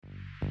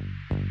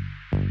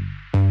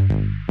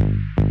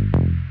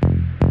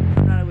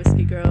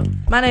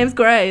My name's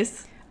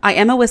Grace. I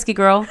am a whiskey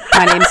girl.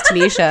 My name's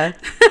Tanisha.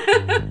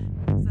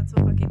 That's so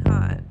fucking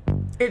hot.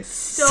 It's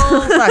so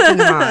fucking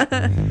hot.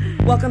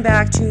 Welcome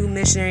back to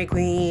Missionary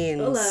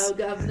Queens. Hello,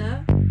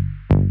 Governor.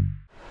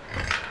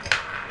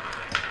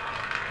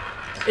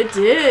 It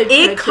did.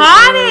 It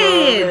caught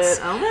it.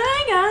 Oh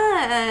my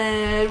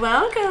god.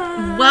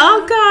 Welcome.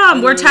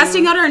 Welcome. We're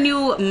testing out our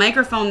new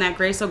microphone that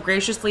Grace so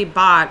graciously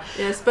bought.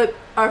 Yes, but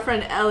our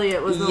friend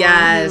Elliot was the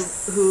one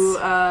who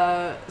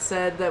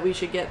said that we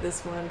should get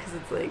this one because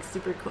it's like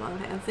super cool and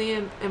fancy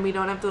and we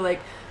don't have to like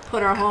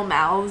put our whole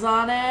mouths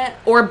on it.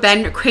 Or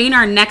crane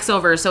our necks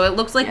over so it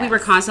looks like we were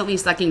constantly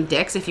sucking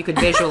dicks, if you could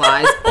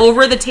visualize,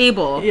 over the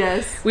table.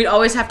 Yes. We'd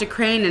always have to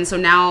crane, and so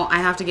now I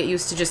have to get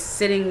used to just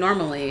sitting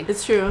normally.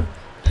 It's true.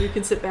 We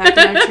can sit back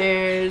in our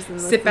chairs and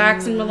sit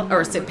back and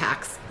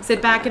relax.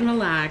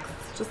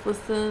 Just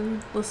listen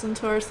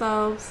to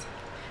ourselves.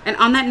 And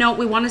on that note,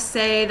 we want to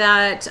say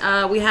that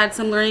we had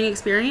some learning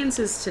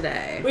experiences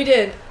today. We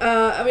did. We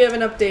have an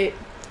update.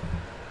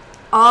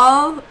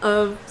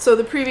 So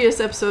the previous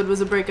episode was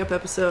a breakup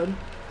episode.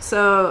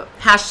 So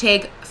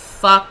hashtag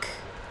fuck.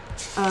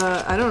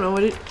 I don't know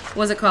what it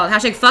was it called.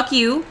 Hashtag fuck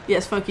you.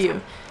 Yes, fuck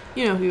you.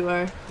 You know who you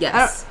are.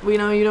 Yes. We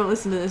know you don't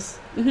listen to this.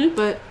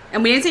 Mm-hmm.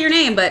 And we didn't say your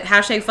name, but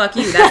hashtag fuck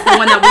you. That's the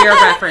one that we are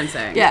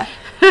referencing. Yeah.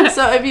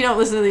 So if you don't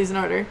listen to these in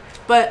order.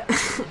 But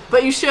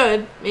you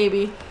should,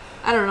 maybe.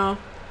 I don't know.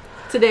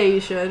 Today you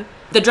should.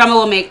 The drama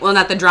will make, well,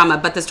 not the drama,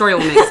 but the story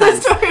will make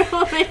sense. The story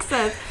will make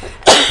sense.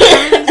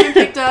 Everything's been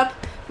picked up.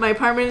 My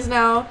apartment is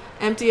now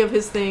empty of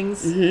his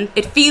things. Mm-hmm.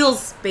 It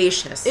feels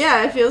spacious.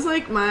 Yeah, it feels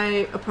like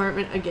my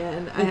apartment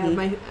again.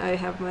 Mm-hmm. I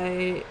have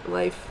my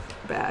life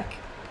back,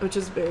 which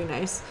is very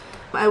nice.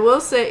 I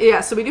will say, yeah,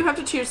 so we do have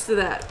to cheers to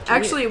that. Cheers.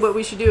 Actually, what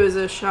we should do is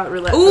a shot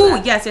roulette.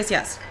 Ooh, yes.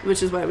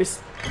 Which is why we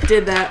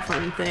did that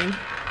fun thing.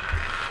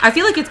 I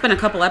feel like it's been a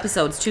couple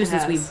episodes, too,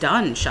 since we've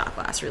done shot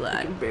glass roulette.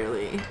 I can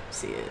barely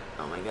see it.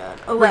 Oh, my God.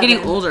 11. We're getting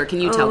older.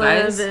 Can you tell,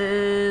 guys?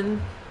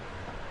 11.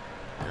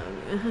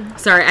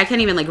 Sorry, I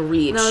can't even,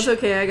 reach. No, it's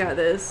okay. I got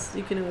this.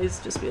 You can always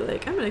just be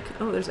like,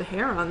 oh, there's a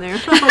hair on there.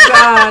 Oh,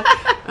 God.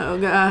 Oh,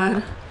 God.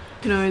 You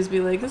can always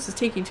be like, this is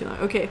taking too long.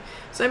 Okay,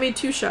 so I made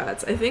 2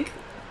 shots. I think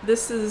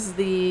this is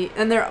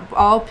and they're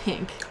all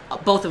pink.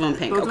 Both of them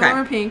pink. Both of them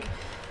are pink.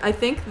 I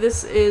think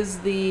this is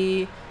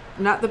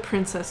not the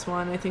princess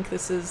one. I think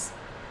this is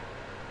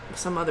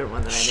some other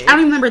one that I made. I don't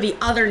even remember the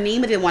other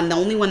name of the one. The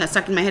only one that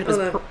stuck in my head was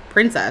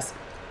Princess.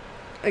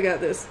 I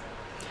got this.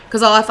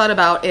 Because all I thought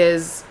about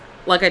is,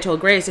 like I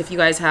told Grace, if you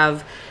guys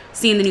have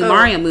seen the new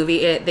Mario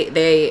movie,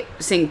 they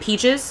sing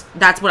Peaches.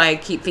 That's what I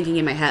keep thinking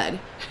in my head.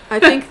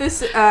 I think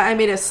this, I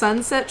made a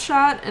sunset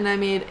shot and I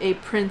made a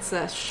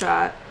princess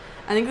shot.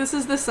 I think this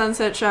is the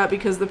sunset shot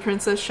because the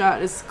princess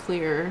shot is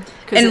clear.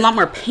 And a lot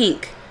more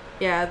pink.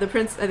 Yeah,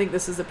 I think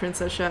this is the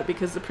princess shot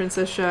because the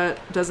princess shot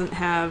doesn't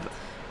have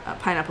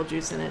pineapple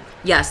juice in it.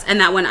 Yes, and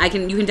that one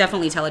you can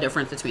definitely tell a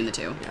difference between the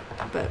two.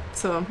 Yeah, but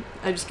so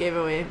I just gave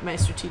away my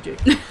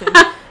strategic thing.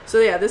 So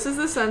yeah, this is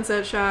the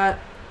sunset shot.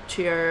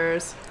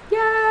 Cheers.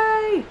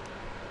 Yay!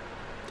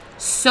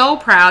 So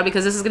proud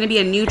because this is going to be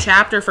a new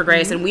chapter for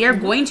Grace, and we are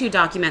going to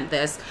document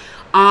this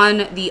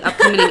on the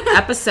upcoming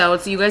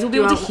episode, so you guys will be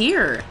able to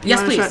hear.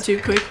 Yes, please. Shot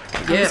too quick.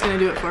 I'm just going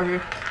to do it for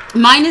her.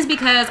 Mine is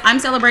because I'm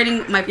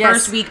celebrating my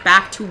first week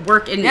back to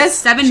work in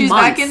 7 months. She's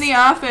back in the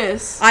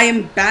office. I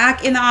am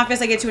back in the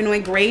office. I get to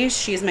annoy Grace.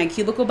 She is my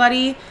cubicle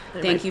buddy.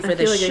 Thank you for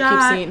the shot.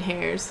 I keep seeing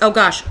hairs. Oh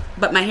gosh,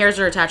 but my hairs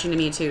are attaching to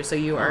me too, so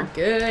you are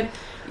good.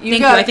 Thank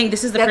you. I think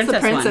this is the princess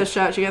one. That's the princess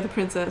shot. She got the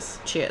princess.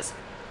 She is.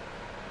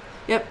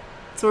 Yep.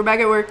 So we're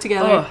back at work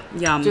together. Oh,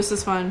 yum. Just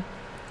as fun.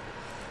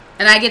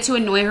 And I get to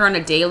annoy her on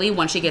a daily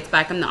once she gets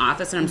back in the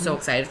office, and I'm so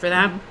excited for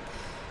that.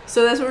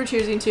 So that's what we're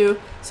cheersing to.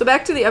 So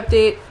back to the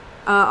update.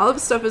 All of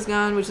the stuff is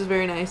gone, which is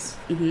very nice.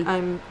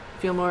 I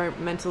feel more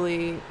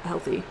mentally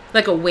healthy.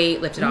 Like a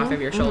weight lifted off of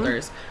your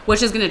shoulders,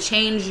 which is going to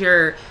change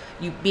you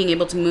being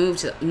able to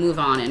move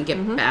on and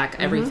get back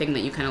everything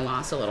that you kind of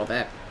lost a little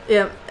bit.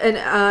 Yeah,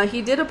 and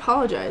he did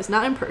apologize,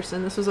 not in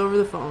person. This was over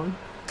the phone.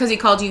 Because he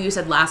called you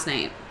said last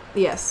night.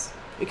 Yes,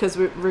 because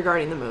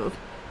regarding the move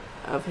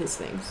of his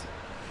things.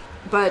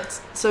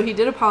 But, so he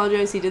did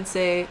apologize. He did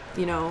say,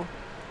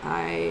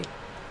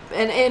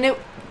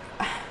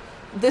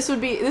 this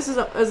is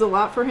a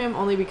lot for him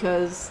only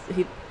because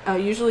he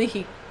usually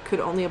he could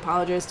only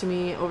apologize to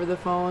me over the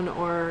phone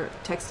or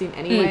texting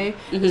anyway.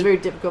 It was very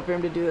difficult for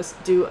him to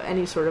do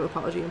any sort of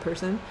apology in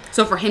person.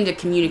 So for him to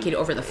communicate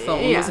over the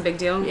phone was a big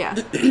deal? Yeah.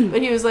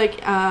 But he was like,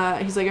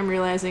 I'm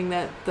realizing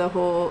that the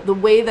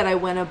way that I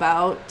went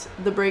about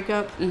the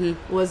breakup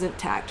wasn't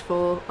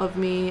tactful of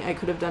me. I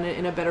could have done it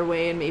in a better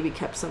way and maybe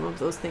kept some of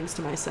those things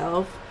to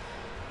myself.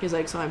 He's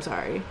like, so I'm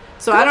sorry.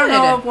 So I don't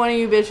know if one of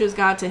you bitches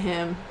got to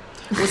him.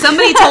 Well,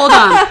 somebody told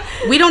him,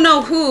 we don't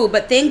know who,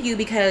 but thank you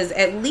because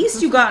at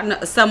least you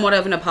got somewhat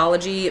of an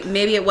apology.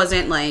 Maybe it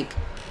wasn't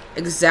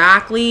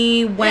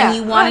exactly when he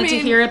wanted to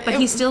hear it, but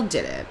he still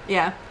did it.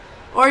 Yeah.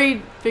 Or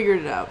he figured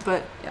it out,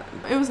 but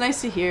it was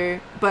nice to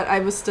hear. But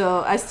I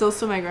still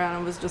stood my ground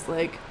and was just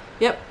like,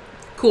 yep.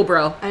 Cool,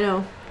 bro. I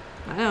know.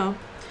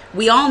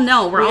 We all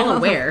know. We're all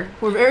aware.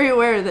 We're very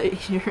aware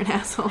that you're an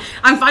asshole.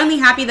 I'm finally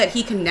happy that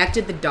he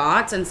connected the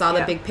dots and saw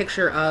the big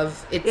picture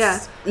of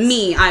it's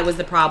me. I was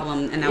the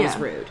problem, and that was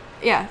rude.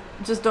 Yeah,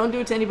 just don't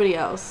do it to anybody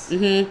else.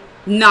 Mm-hmm.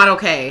 Not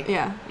okay.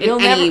 Yeah,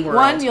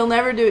 You'll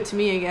never do it to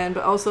me again,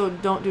 but also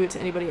don't do it to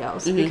anybody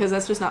else because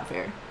that's just not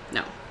fair.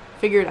 No.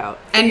 Figure it out.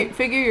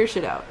 Figure your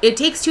shit out. It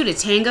takes two to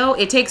tango.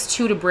 It takes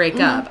two to break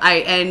up.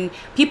 And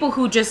people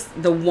who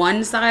just the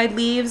one side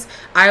leaves,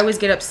 I always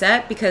get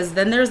upset because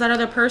then there's that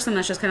other person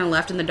that's just kind of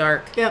left in the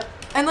dark. Yep.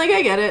 And like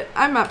I get it.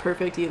 I'm not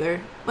perfect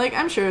either. Like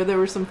I'm sure there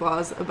were some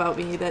flaws about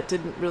me that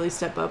didn't really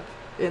step up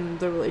in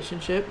the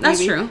relationship. Maybe.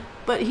 That's true.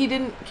 But he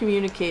didn't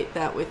communicate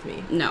that with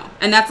me. No.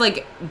 And that's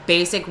like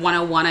basic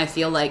 101. I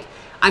feel like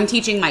I'm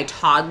teaching my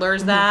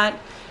toddlers that.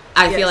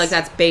 I feel like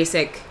that's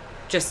basic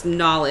just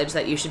knowledge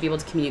that you should be able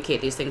to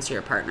communicate these things to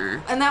your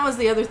partner. And that was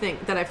the other thing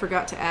that I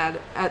forgot to add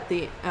at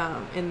the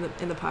in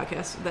the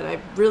podcast that I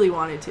really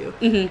wanted to,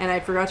 and I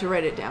forgot to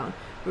write it down.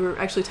 We were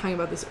actually talking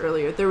about this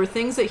earlier. There were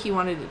things that he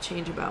wanted to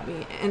change about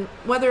me, and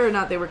whether or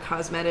not they were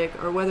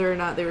cosmetic, or whether or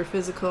not they were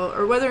physical,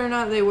 or whether or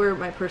not they were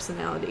my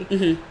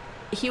personality,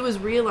 he was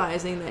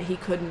realizing that he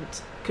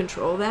couldn't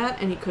control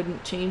that, and he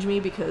couldn't change me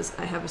because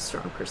I have a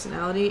strong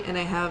personality, and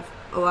I have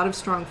a lot of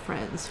strong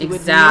friends who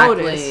would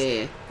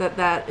notice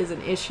that is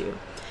an issue.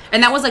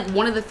 And that was like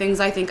one of the things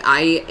I think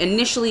I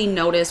initially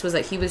noticed was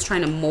that he was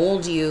trying to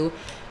mold you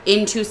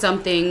into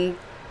something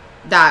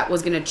that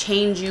was going to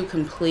change you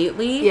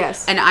completely.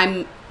 Yes. And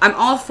I'm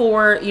all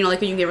for, you know, like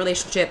when you get a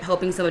relationship,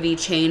 helping somebody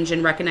change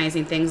and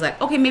recognizing things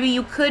like, okay, maybe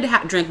you could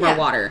drink more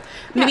water.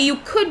 Maybe you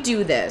could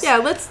do this. Yeah,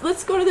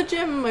 let's go to the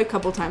gym a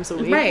couple times a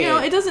week. Right. You know,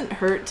 it doesn't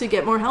hurt to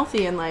get more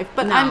healthy in life,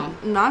 but I'm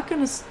not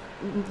going to...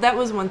 That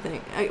was one thing.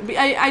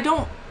 I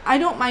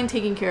don't mind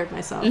taking care of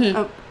myself,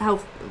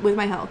 with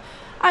my health.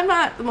 I'm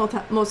not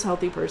the most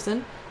healthy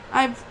person.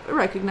 I've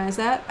recognized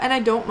that, and I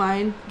don't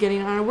mind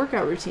getting on a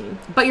workout routine.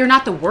 But you're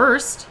not the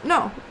worst.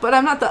 No, but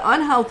I'm not the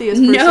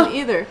unhealthiest person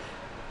either.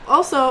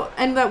 Also,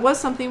 and that was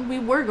something we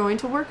were going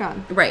to work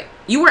on. Right.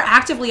 You were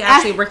actively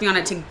actually working on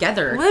it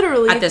together.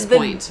 Literally, at this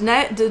point.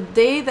 The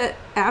day that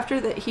after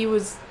that he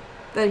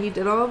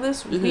did all of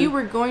this, we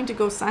were going to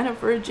go sign up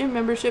for a gym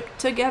membership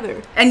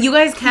together. And you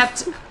guys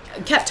kept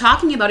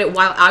talking about it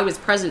while I was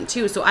present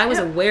too, so I was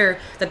aware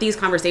that these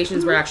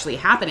conversations were actually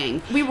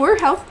happening. We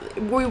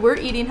were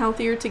eating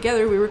healthier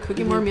together. We were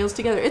cooking more meals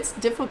together. It's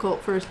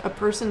difficult for a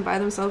person by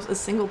themselves, a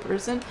single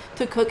person,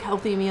 to cook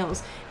healthy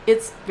meals.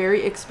 It's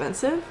very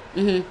expensive,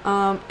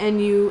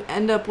 and you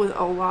end up with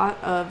a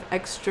lot of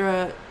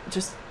extra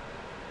just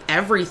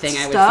everything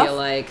stuff, I would feel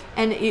like,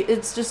 and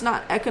it's just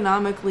not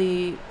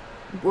economically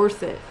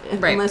worth it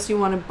unless you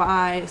want to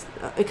buy,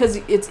 because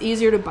it's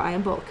easier to buy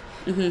in bulk.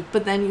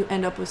 But then you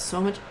end up with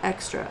so much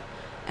extra,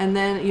 and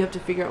then you have to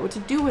figure out what to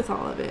do with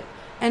all of it,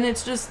 and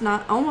it's just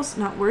almost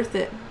not worth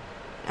it.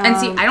 And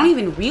see, I don't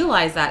even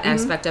realize that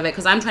aspect of it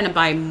because I'm trying to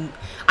buy.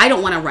 I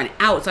don't want to run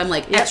out, so I'm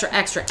like extra.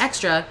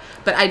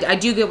 But I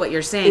do get what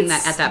you're saying,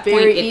 that at that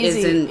point it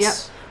isn't. Yep.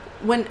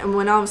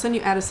 When all of a sudden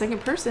you add a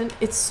second person,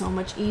 it's so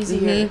much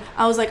easier.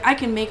 I was like, I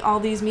can make all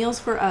these meals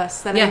for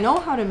us that I know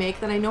how to make,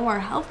 that I know are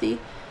healthy,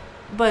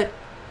 but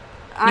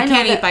you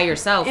can't eat by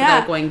yourself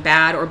without going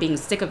bad or being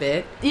sick of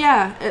it.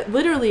 Yeah,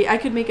 literally, I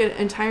could make an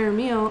entire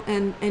meal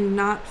and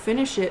not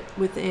finish it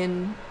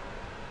within,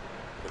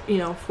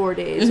 4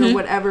 days or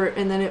whatever,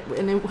 and then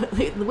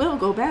it will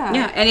go bad.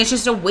 Yeah, and it's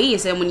just a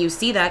waste. And when you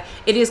see that,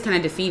 it is kind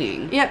of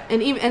defeating. Yep,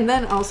 and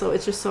then also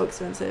it's just so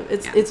expensive.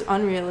 It's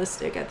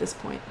unrealistic at this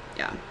point.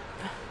 Yeah.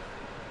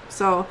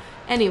 So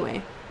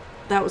anyway,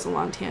 that was a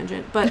long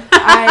tangent, but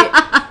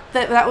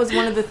that was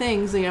one of the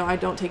things. I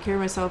don't take care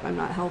of myself. I'm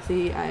not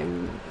healthy.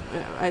 I'm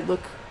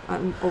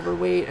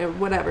overweight or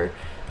whatever.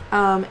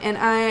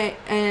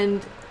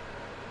 And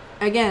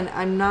again,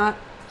 I'm not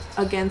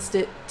against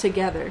it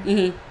together.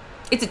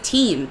 It's a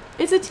team.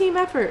 It's a team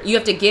effort. You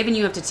have to give and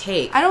you have to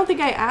take. I don't think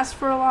I asked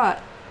for a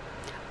lot.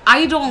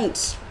 I don't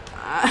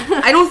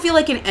feel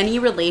like in any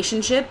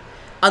relationship,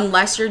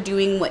 unless you're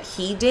doing what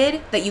he did,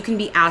 that you can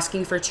be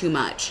asking for too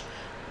much.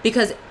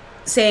 Because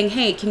saying,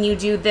 hey, can you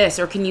do this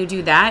or can you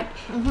do that?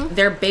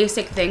 They're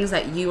basic things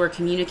that you are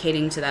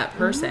communicating to that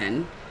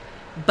person.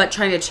 But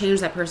trying to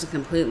change that person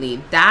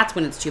completely, that's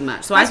when it's too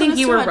much. So I think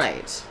you were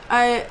right.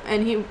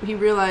 He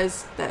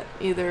realized that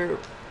either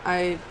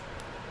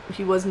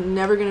he was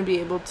never going to be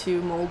able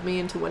to mold me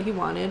into what he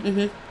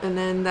wanted, and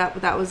then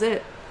that was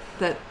it.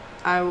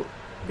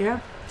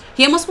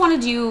 He almost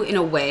wanted you in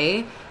a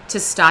way to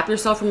stop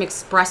yourself from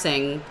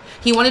expressing.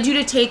 He wanted you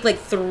to take like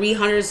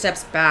 300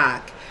 steps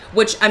back,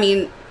 which, I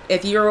mean,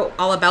 if you're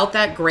all about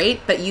that,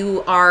 great, but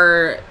you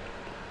are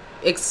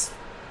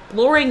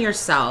exploring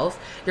yourself,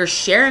 you're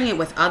sharing it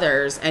with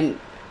others, and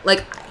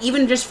like,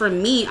 even just for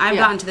me, I've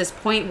gotten to this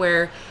point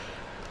where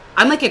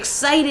I'm like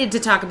excited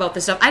to talk about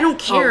this stuff. I don't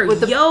care.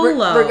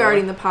 YOLO.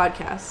 Regarding the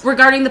podcast,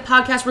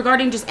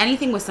 regarding just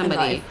anything with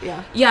somebody.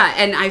 Life, yeah.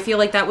 And I feel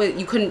like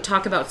you couldn't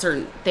talk about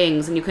certain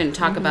things, and you couldn't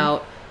talk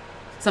about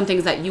some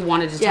things that you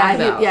wanted to talk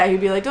about. He'd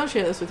be like, don't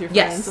share this with your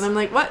friends. Yes. And I'm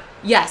like, what?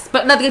 Yes,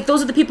 but like,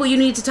 those are the people you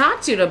need to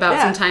talk to about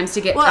sometimes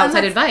to get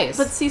outside advice.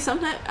 But see,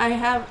 sometimes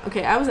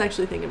I was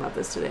actually thinking about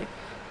this today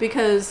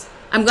because...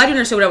 I'm glad you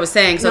understood what I was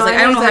saying, so I was like,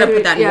 I don't know how to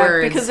put that in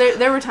words. Because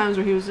there were times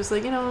where he was just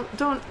like,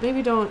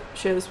 don't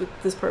share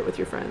this part with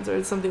your friends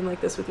or something like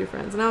this with your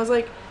friends. And I was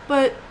like,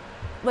 but,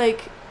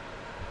 like,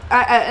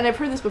 I've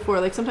heard this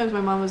before, like, sometimes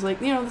my mom was like,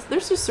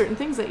 there's just certain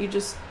things that you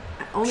just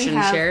only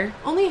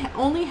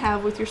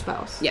have with your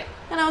spouse. Yeah.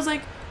 And I was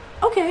like,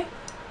 okay,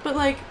 but,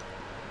 like,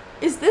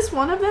 is this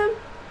one of them?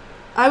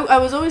 I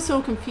was always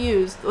so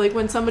confused, like,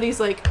 when somebody's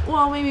like,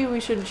 well, maybe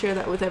we shouldn't share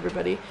that with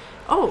everybody.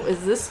 Oh,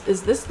 is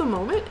this the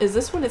moment? Is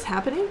this when it's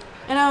happening?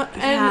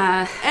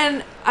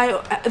 And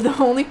the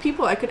only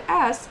people I could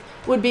ask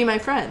would be my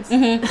friends.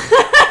 Mm-hmm.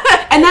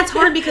 And that's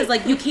hard because,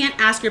 like, you can't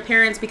ask your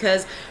parents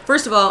because,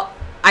 first of all,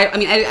 I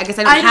guess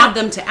I don't have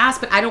them to ask,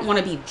 but I don't want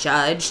to be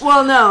judged.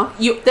 Well, no.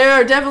 There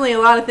are definitely a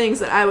lot of things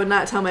that I would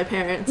not tell my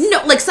parents.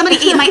 No, like, somebody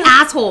ate my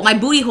asshole, my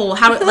booty hole.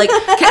 How, like,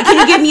 can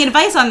you give me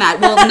advice on that?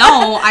 Well,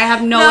 no, I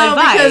have no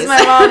advice. Because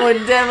my mom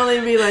would definitely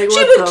be like, what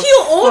she would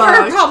keel over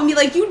her problem, be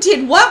like, you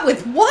did what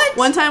with what?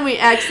 One time we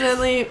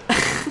accidentally...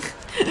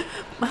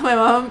 my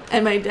mom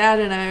and my dad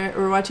and I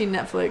were watching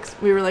Netflix.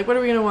 We were like, what are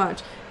we going to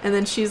watch? And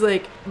then she's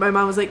like, my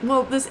mom was like,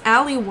 well, this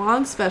Ali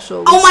Wong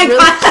special. Oh my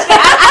gosh.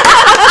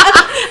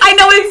 I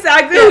know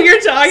exactly who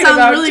you're talking about.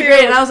 Sounds really too.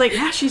 great. And I was like,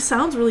 yeah, she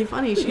sounds really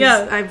funny.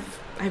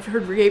 I've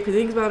heard great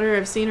things about her.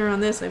 I've seen her on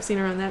this. I've seen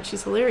her on that.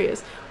 She's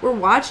hilarious. We're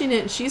watching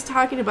it, and she's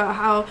talking about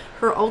how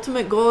her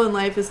ultimate goal in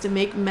life is to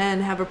make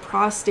men have a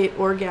prostate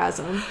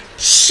orgasm.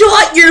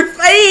 Shut your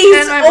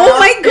face! Oh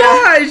my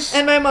gosh! Yeah.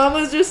 And my mom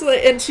was just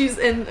like,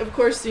 and of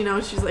course,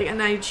 she's like,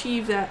 and I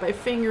achieved that by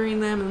fingering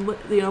them and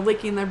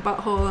licking their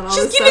butthole and all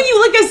she's this giving stuff.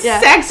 you like a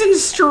sex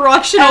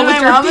instructional with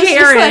your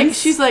parents.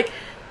 She's like,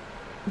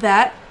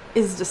 that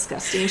is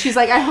disgusting. She's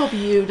like, I hope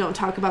you don't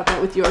talk about that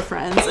with your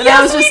friends. And yes,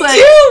 I was just we like,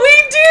 do.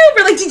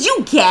 We're like, did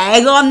you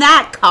gag on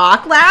that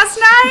cock last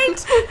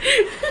night?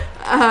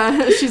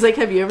 She's like,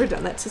 have you ever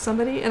done that to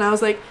somebody? And I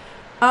was like,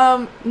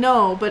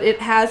 no, but it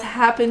has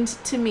happened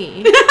to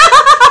me.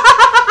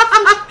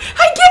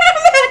 I can't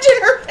imagine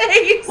her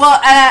face. Well,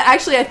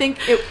 actually, I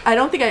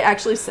don't think I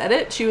actually said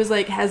it. She was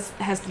like, have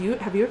you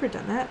ever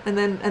done that? And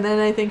then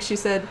I think she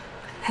said,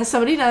 has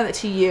somebody done that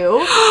to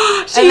you?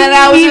 She and then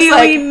I was just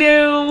like,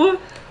 knew.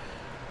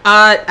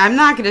 I'm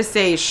not gonna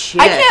say shit.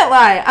 I can't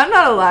lie. I'm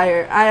not a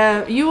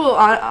liar. You will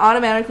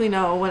automatically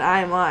know when I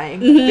am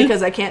lying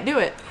because I can't do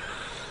it.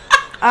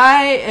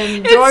 I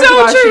am George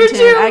Washington.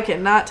 True. I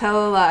cannot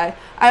tell a lie.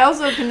 I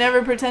also can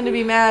never pretend to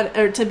be mad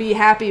or to be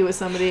happy with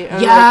somebody. Or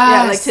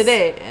like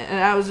today.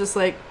 And I was just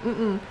like,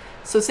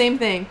 So same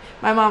thing.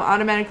 My mom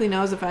automatically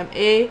knows if I'm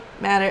A,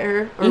 mad at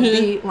her, or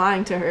B,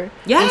 lying to her.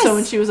 Yes. And so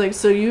when she was like,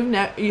 so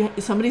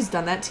somebody's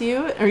done that to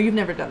you? Or you've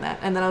never done that?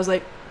 And then I was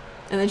like,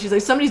 and then she's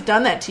like, somebody's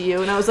done that to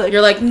you. And I was like...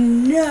 You're like,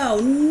 no,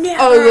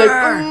 never. I was like,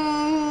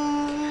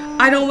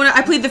 I don't want to...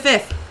 I plead the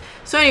fifth.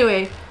 So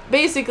anyway,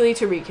 basically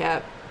to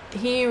recap,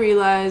 he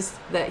realized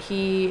that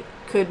he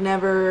could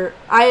never...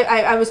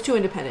 I was too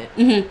independent.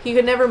 He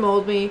could never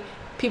mold me.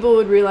 People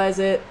would realize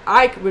it.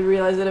 I would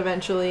realize it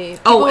eventually.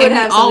 People and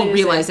we all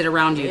realize it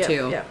around you,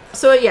 too. Yeah.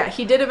 So, yeah,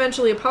 he did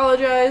eventually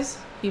apologize.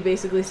 He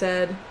basically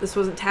said, this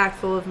wasn't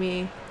tactful of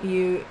me.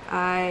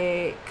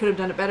 I could have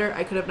done it better.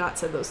 I could have not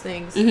said those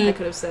things. I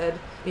could have said,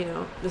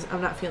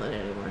 I'm not feeling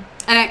it anymore.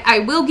 And I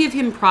will give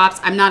him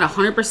props. I'm not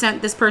 100%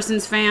 this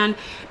person's fan,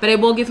 but I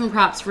will give him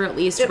props for at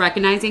least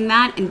recognizing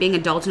that and being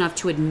adult enough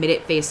to admit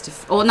it face to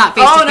face. Well, not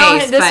face to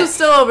face. This was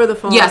still over the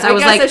phone. Yes, I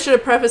guess I should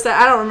have prefaced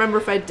that. I don't remember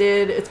if I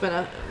did. It's been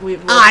I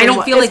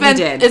don't feel like you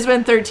did. It's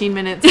been 13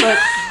 minutes, but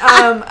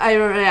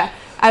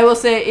I will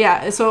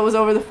say, so it was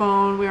over the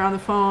phone. We were on the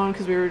phone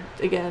because we were,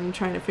 again,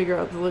 trying to figure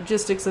out the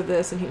logistics of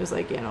this, and he was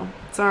like,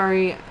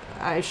 sorry,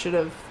 I should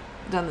have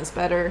done this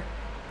better.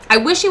 I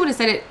wish he would have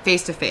said it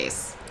face to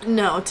face.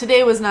 No,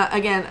 today was not,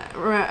 again,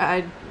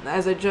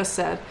 as I just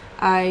said,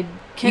 I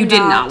cannot... You did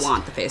not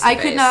want the face to face.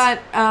 I could not,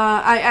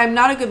 I'm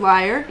not a good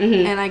liar,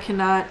 and I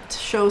cannot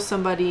show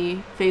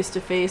somebody face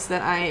to face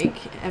that I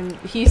am...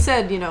 He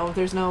said,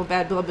 there's no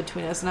bad blood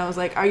between us, and I was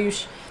like, are you...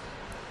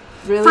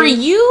 Really? For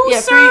you, yeah,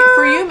 sir?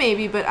 For you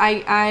maybe, but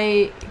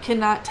I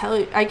cannot tell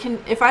you. I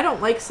can, if I don't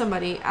like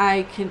somebody,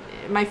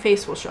 my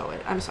face will show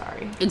it. I'm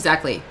sorry.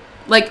 Exactly.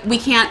 Like, we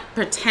can't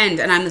pretend,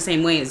 and I'm the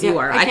same way as you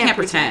are. I can't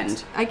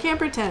pretend. I can't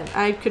pretend.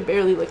 I could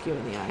barely look you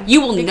in the eye.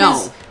 You will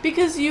know.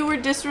 Because you were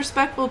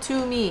disrespectful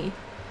to me.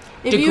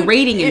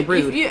 Degrading and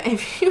rude.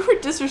 If you were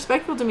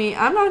disrespectful to me,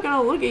 I'm not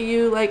going to look at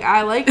you like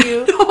I like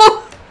you.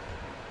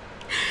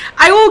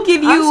 I will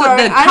give you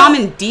the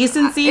common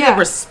decency to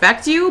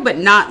respect you, but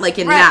not like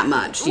in that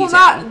much detail.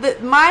 Well,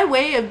 my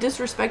way of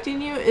disrespecting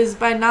you is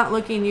by not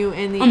looking you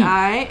in the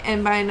eye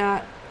and by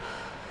not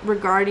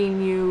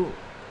regarding you,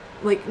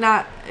 like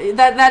not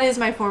that is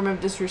my form of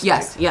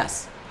disrespect.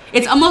 Yes.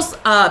 It's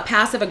almost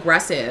passive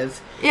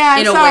aggressive. Yeah,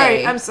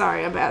 I'm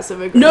sorry. I'm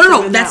passive aggressive.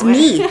 No, that's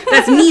me.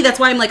 That's me. That's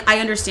why I'm like, I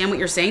understand what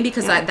you're saying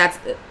because that's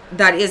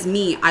that is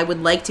me. I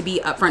would like to be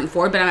upfront and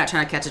forward, but I'm not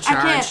trying to catch a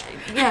charge. I can't.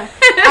 Yeah.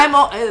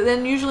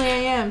 Then usually I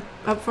am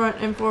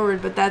upfront and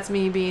forward, but that's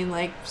me being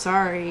like,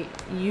 sorry,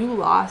 you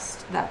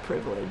lost that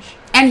privilege.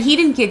 And he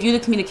didn't give you the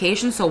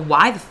communication, so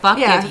why the fuck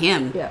give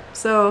him? Yeah.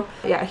 So,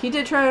 yeah, he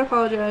did try to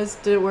apologize.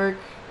 Did it work?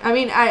 I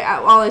mean,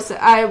 all I said,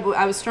 I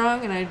was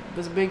strong and I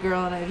was a big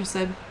girl and I just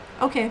said,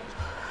 okay.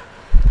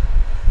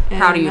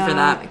 Proud of you for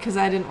that. Because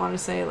I didn't want to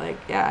say, like,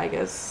 yeah, I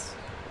guess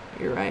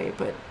you're right.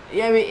 But,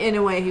 yeah, I mean, in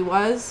a way he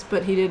was,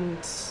 but he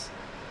didn't,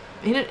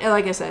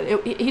 like I said,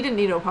 he didn't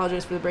need to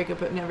apologize for the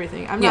breakup and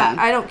everything.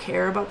 I don't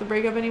care about the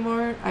breakup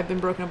anymore. I've been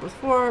broken up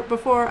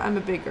before. I'm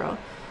a big girl.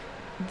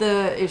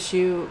 The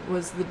issue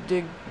was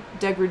the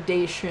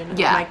degradation of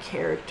my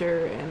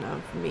character and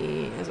of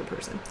me as a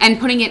person. And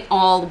putting it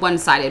all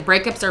one-sided.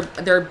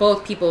 Breakups they're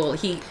both people.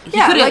 He could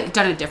have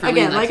done it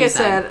differently. Again, like I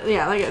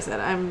said,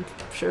 I'm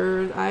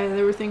sure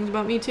there were things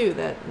about me too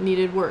that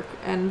needed work,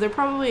 and there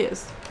probably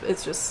is.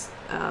 It's just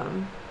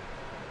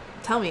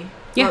tell me.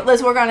 Yeah,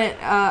 let's work on it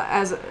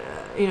as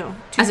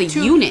as a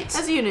unit.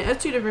 As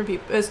two different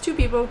people, as two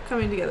people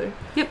coming together.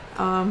 Yep.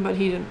 But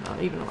he didn't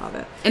even allow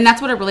that. And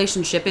that's what a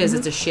relationship is. Mm-hmm.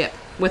 It's a ship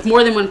with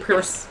more than one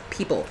person.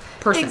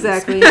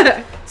 Exactly.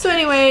 So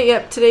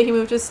anyway, today he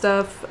moved his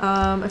stuff.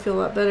 I feel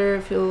a lot better. I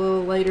feel a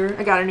little lighter.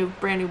 I got a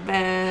brand new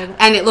bed.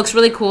 And it looks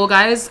really cool,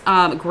 guys.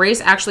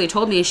 Grace actually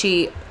told me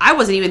I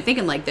wasn't even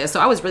thinking like this, so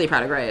I was really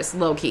proud of Grace,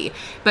 low key.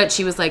 But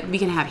she was like, we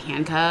can have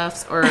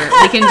handcuffs, or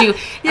we can do,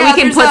 we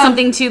can put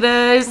something to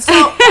this. So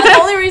the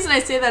only reason I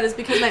say that is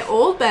because my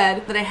old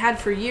bed that I had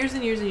for years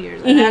and years and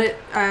years, I had it.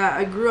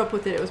 I grew up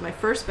with it. It was my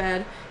first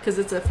bed. Because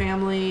it's a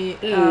family,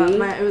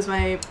 it was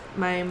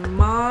my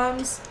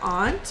mom's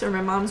aunt or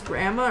my mom's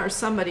grandma or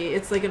somebody.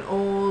 It's like an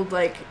old,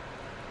 like,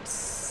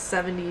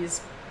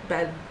 70s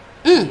bed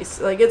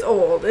piece. Like, it's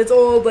old.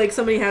 Like,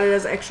 somebody had it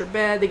as an extra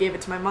bed. They gave it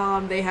to my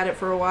mom. They had it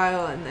for a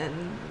while, and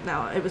then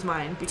now it was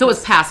mine. So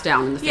it's passed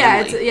down in the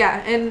family.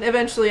 Yeah, and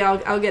eventually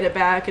I'll get it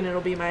back, and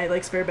it'll be my,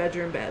 like, spare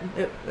bedroom bed.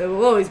 It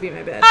will always be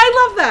my bed.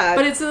 I love that.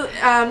 But it's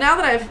now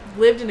that I've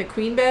lived in a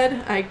queen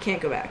bed, I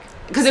can't go back.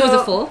 Because it was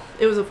a full?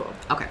 It was a full.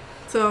 Okay.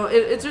 So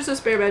it's just a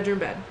spare bedroom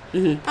bed.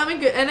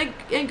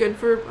 Mm-hmm. And good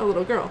for a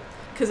little girl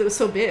because it was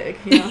so big.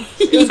 It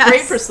was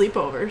great for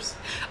sleepovers.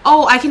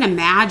 Oh, I can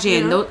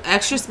imagine. The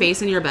extra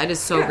space in your bed is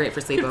so great for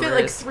sleepovers. You could fit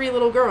like 3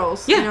 little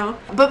girls. Yeah.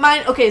 But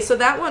mine. Okay, so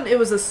that one, it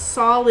was a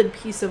solid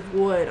piece of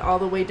wood all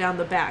the way down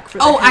the back.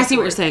 I see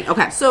what you're saying.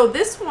 Okay. So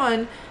this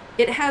one,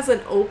 it has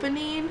an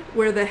opening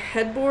where the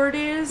headboard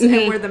is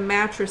and where the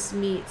mattress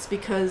meets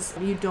because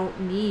you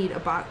don't need a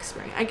box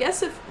spring. I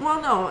guess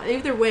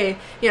either way.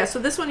 Yeah, so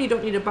this one you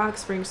don't need a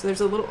box spring, so there's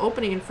a little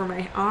opening for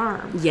my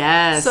arm.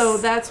 Yes. So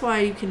that's why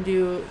you can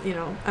do,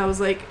 I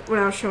was like, when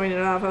I was showing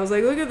it off, I was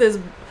like, look at this.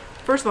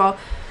 First of all,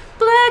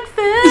 black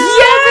velvet.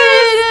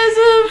 Yes!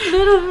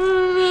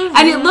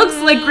 And it looks,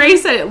 like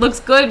Grace said, it looks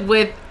good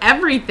with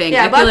everything.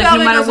 Yeah, I feel like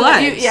no matter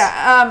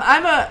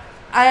what.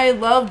 I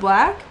love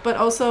black, but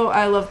also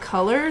I love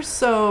colors,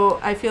 so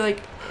I feel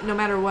like no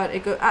matter what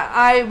it goes.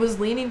 I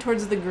was leaning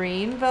towards the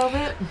green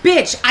velvet.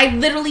 Bitch,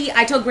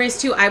 I told Grace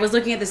too, I was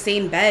looking at the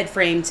same bed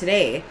frame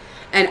today,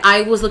 and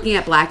I was looking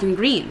at black and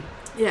green.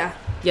 Yeah.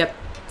 Yep.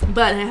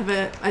 But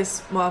I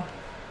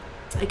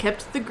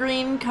kept the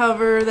green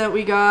cover that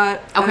we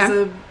got as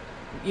a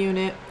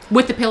unit.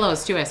 With the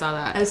pillows too, I saw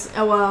that.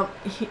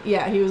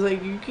 He was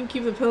like, you can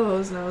keep the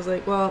pillows, and I was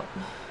like, well,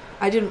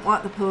 I didn't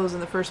want the pillows in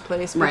the first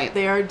place, but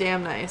they are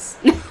damn nice.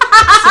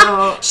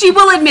 So she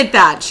will admit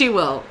that. She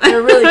will.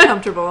 They're really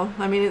comfortable.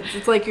 I mean,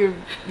 it's like you're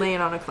laying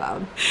on a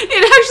cloud.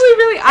 It actually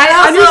really,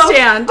 I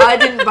understand. I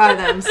didn't buy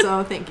them,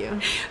 so thank you.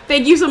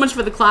 Thank you so much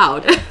for the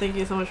cloud. Thank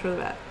you so much for the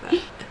bat.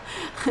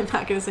 I'm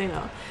not going to say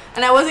no.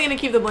 And I wasn't going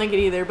to keep the blanket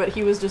either, but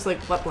he was just like,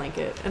 what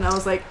blanket? And I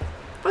was like,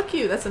 fuck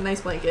you, that's a nice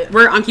blanket.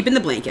 I'm keeping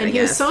the blanket, and he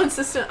was so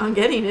insistent on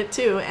getting it,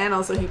 too, and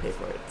also he paid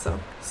for it.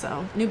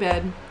 So new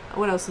bed.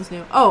 What else is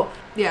new? Oh,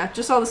 yeah,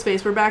 just all the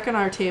space. We're back on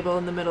our table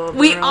in the middle of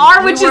the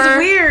room. Which is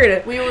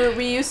weird.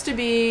 We used to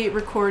be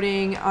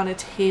recording on a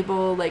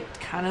table, like,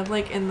 kind of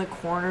like in the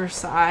corner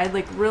side,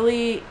 like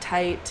really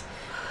tight.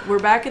 We're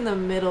back in the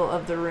middle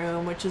of the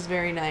room, which is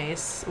very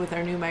nice with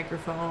our new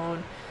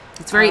microphone.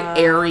 It's very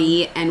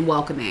airy and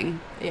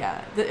welcoming.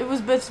 Yeah, it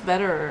was much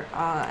better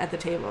at the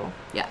table.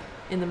 Yeah.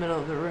 In the middle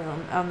of the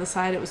room. On the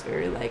side, it was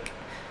very like,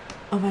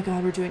 oh my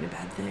God, we're doing a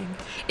bad thing.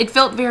 It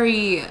felt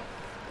very...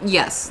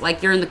 Yes,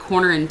 like you're in the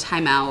corner in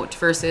timeout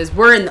versus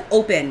we're in the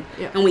open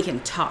and we can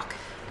talk.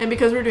 And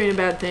because we're doing a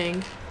bad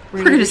thing,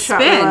 we're going to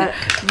spin.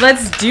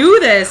 Let's do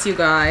this, you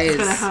guys. It's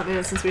been a hot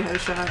minute since we had a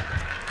shot.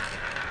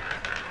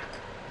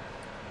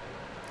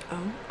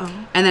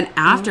 And then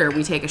after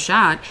we take a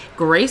shot,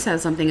 Grace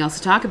has something else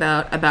to talk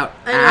about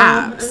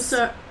abs.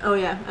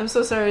 I'm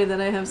so sorry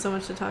that I have so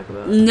much to talk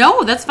about.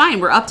 No, that's fine.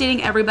 We're updating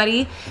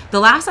everybody.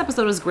 The last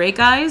episode was great,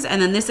 guys, and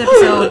then this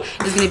episode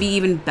is going to be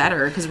even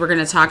better because we're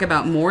going to talk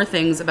about more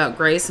things about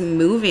Grace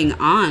moving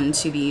on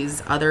to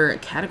these other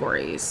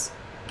categories.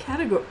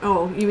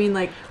 Oh, you mean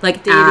like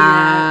dating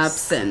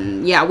apps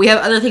and we have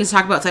other things to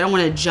talk about, so I don't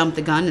want to jump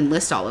the gun and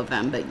list all of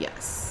them, but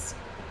yes.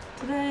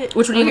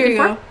 Which one are you looking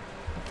for?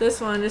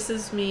 This one. This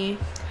is me.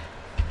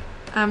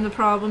 I'm the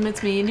problem.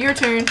 It's me. And your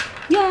turn.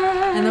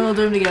 Yeah. And then we'll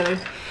do them together.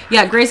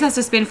 Yeah, Grace has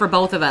to spin for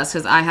both of us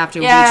because I have to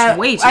reach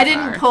way too far. I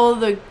didn't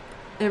pull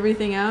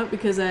everything out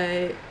because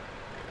I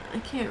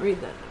can't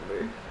read that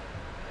number.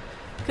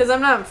 Because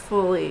I'm not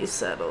fully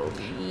settled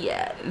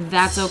yet.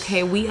 That's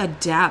okay. We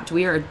adapt.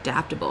 We are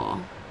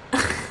adaptable.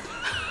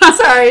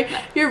 Sorry,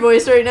 your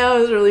voice right now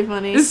is really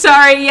funny.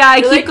 Sorry, yeah,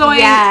 I keep going.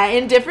 Yeah,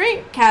 in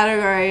different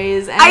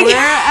categories, and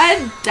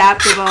we're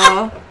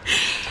adaptable.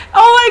 Oh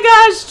my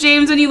gosh,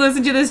 James, when you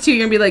listen to this too,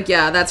 you're gonna be like,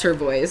 yeah, that's her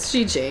voice.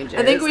 She changes.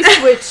 I think we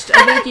switched.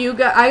 I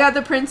think I got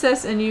the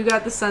princess and you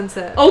got the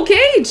sunset.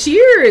 Okay,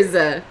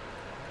 cheers.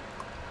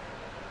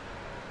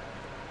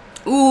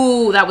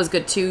 Ooh, that was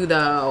good too,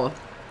 though.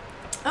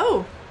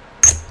 Oh,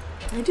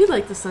 I do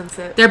like the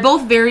sunset. They're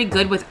both very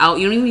good without,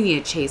 you don't even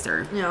need a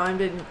chaser. No, I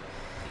didn't.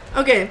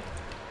 Okay,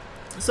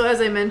 so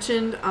as I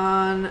mentioned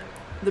on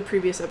the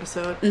previous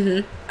episode,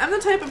 I'm the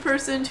type of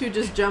person who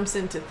just jumps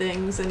into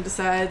things and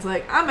decides,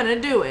 like, I'm going to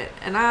do it,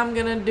 and I'm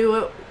going to do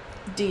it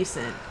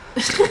decent.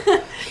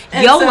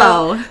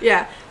 YOLO. So,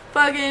 yeah,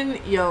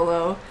 fucking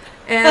YOLO.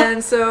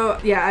 And so,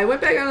 yeah, I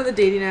went back onto the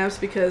dating apps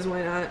because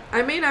why not?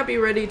 I may not be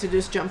ready to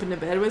just jump into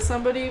bed with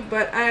somebody,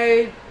 but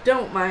I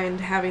don't mind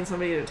having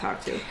somebody to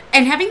talk to.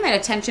 And having that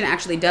attention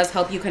actually does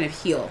help you kind of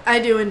heal. I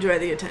do enjoy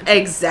the attention.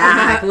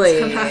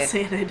 Exactly. I'm not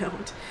saying I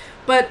don't.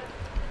 But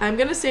I'm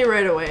going to say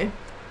right away,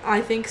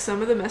 I think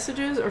some of the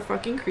messages are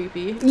fucking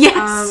creepy.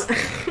 Yes.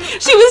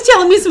 She was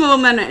telling me some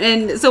of them,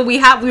 and so we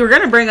were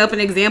going to bring up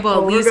an example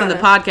at least on the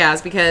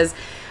podcast because,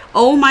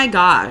 oh my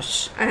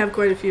gosh. I have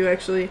quite a few,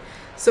 actually.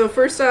 So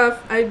first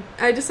off, I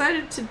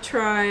decided to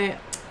try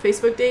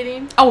Facebook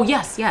dating. Oh,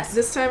 yes.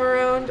 This time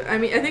around. I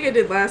mean, I think I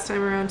did last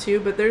time around too,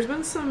 but there's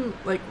been some,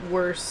 like,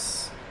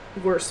 worse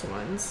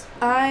ones.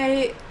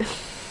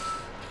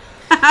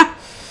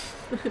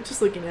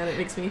 Just looking at it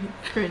makes me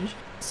cringe.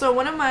 So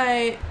one of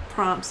my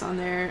prompts on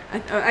there,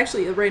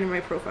 actually right in my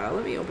profile,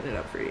 let me open it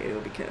up for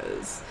you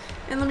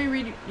and let me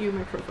read you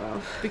my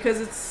profile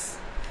because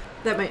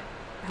that might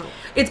help.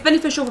 It's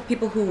beneficial for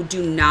people who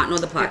do not know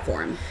the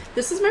platform.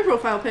 This is my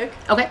profile pic.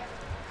 Okay.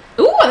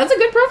 Ooh, that's a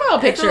good profile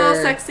picture. It's a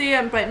little sexy.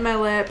 I'm biting my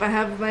lip. I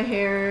have my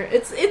hair.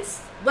 It's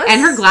less,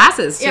 and her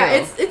glasses too. Yeah,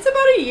 it's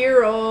about a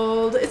year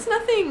old. It's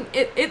nothing.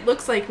 It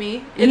looks like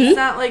me. It's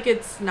not like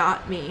it's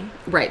not me.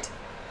 Right.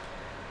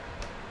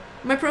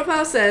 My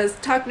profile says,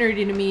 talk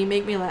nerdy to me,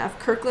 make me laugh.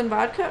 Kirkland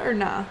vodka or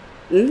nah?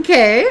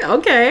 Okay.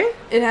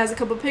 It has a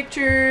couple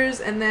pictures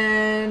and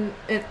then...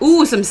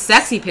 Ooh, some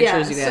sexy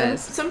pictures, you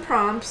guys. Some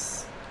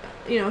prompts.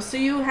 So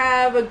you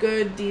have a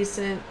good,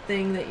 decent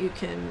thing that you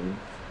can,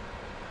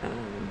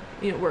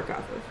 work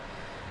off of.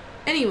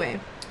 Anyway,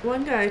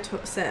 one guy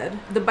said,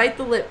 the bite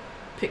the lip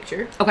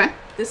picture. Okay.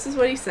 This is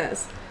what he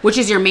says. Which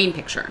is your main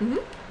picture. Mm-hmm.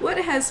 What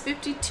has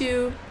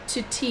 52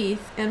 to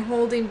teeth and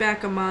holding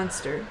back a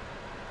monster?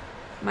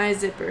 My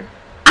zipper.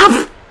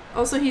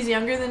 Also, he's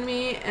younger than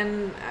me,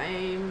 and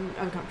I'm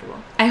uncomfortable.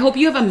 I hope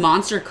you have a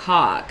monster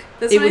cock.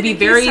 That's what I think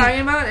he's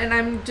talking about, and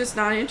I'm just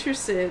not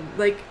interested.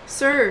 Like,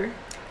 sir.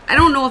 I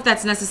don't know if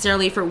that's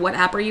necessarily for what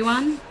app are you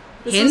on?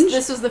 Hinge?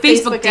 This was the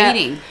Facebook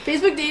dating.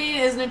 Facebook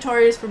dating is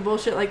notorious for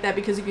bullshit like that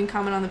because you can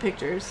comment on the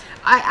pictures.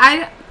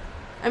 I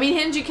mean,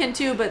 Hinge you can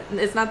too, but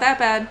it's not that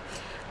bad.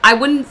 I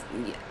wouldn't...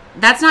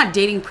 That's not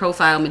dating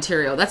profile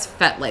material. That's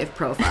FetLife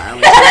profile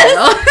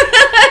material.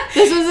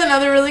 This was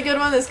another really good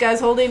one. This guy's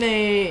holding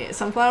a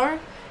sunflower,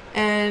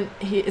 and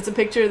it's a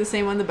picture of the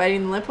same one, the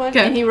biting the lip one,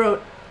 and he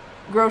wrote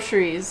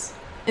groceries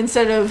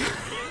instead of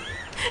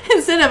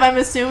I'm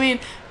assuming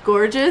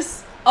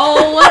gorgeous.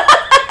 Oh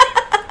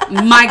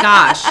my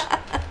gosh.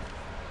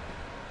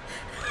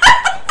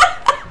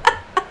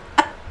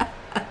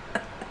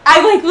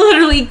 I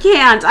literally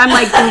can't. I'm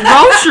like,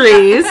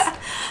 groceries.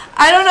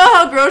 I don't know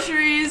how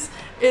groceries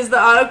is the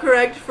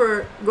autocorrect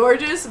for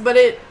gorgeous, but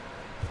I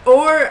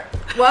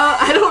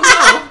don't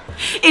know.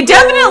 It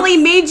definitely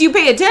made you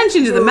pay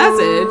attention to the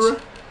message.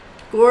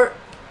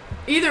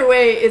 Either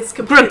way, it's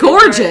completely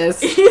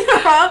gorgeous. Right.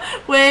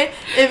 Either way,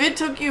 if it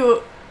took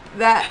you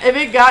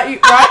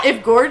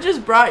if gorgeous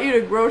brought you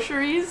to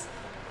groceries,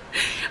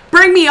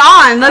 bring me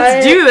on.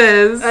 Let's do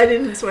this. I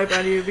didn't swipe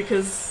on you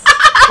because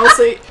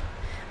also,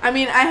 I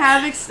mean, I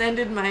have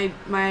extended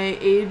my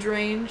age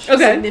range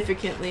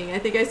significantly. I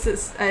think I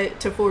said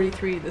to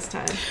 43 this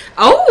time.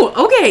 Oh,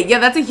 okay. Yeah,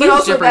 that's a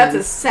huge difference. That's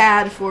a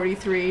sad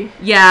 43.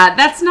 Yeah,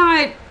 that's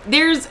not...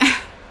 There's...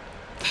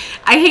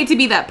 I hate to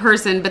be that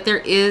person, but there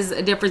is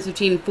a difference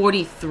between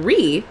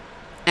 43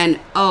 and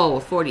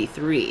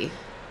 43.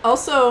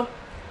 Also,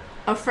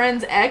 a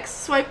friend's ex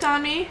swiped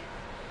on me.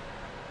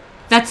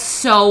 That's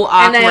so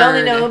awkward. And I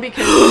only know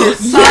because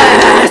his son,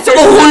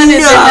 is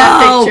in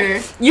that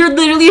picture. You're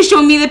literally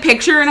showing me the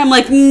picture, and I'm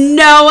like,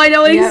 no, I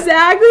know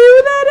exactly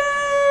who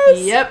that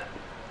is. Yep.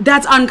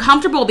 That's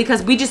uncomfortable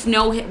because we just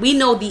know we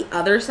know the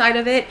other side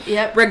of it.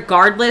 Yep.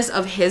 Regardless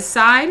of his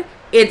side,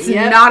 it's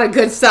not a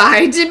good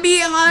side to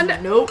be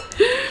on. Nope.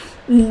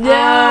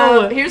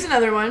 No. Here's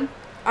another one.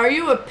 Are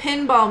you a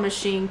pinball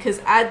machine?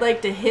 Because I'd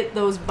like to hit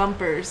those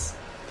bumpers.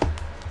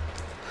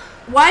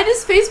 Why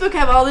does Facebook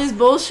have all these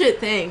bullshit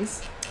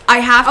things? I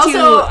have to.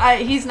 Also,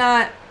 he's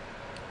not.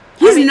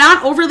 He's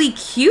not overly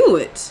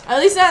cute. At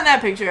least not in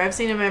that picture. I've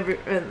seen him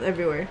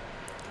everywhere.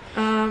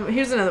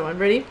 Here's another one.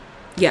 Ready?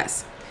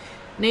 Yes.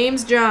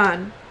 Name's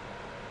John.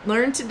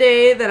 Learned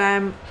today that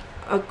I'm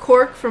a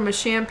cork from a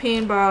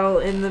champagne bottle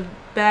in the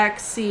back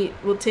seat.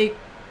 Will take.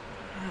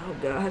 Oh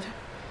God.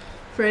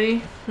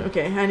 Ready?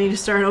 Okay, I need to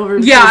start over.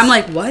 Yeah, I'm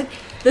like, what?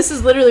 This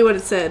is literally what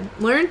it said.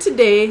 Learned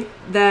today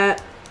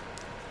that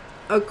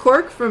a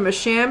cork from a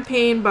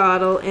champagne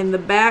bottle in the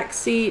back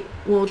seat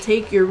will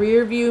take your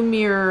rear view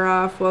mirror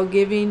off while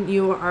giving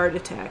you a heart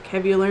attack.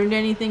 Have you learned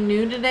anything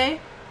new today?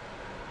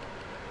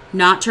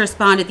 Not to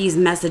respond to these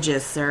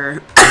messages,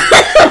 sir.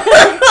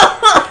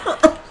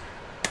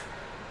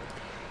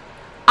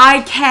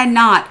 I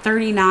cannot.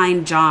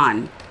 39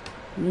 John.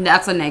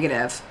 That's a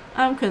negative.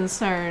 I'm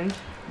concerned.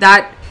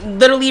 That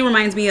literally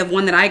reminds me of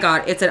one that I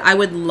got. It said, I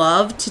would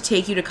love to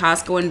take you to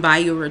Costco and buy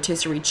you a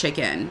rotisserie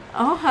chicken.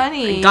 Oh,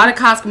 honey. I got a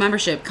Costco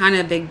membership. Kind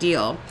of a big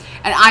deal.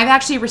 And I've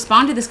actually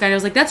responded to this guy. And I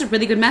was like, that's a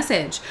really good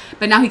message.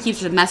 But now he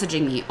keeps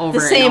messaging me over and over.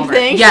 The same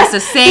thing? Yes,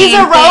 the same thing. He's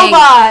a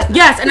robot.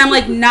 Yes, and I'm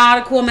like, not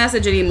a cool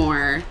message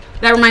anymore.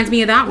 That reminds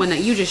me of that one that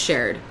you just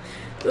shared.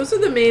 Those are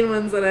the main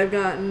ones that I've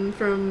gotten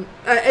from...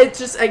 it's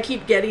just, I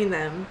keep getting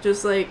them.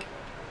 Just like...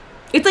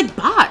 It's like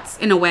bots,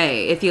 in a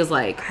way, it feels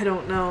like. I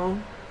don't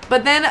know.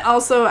 But then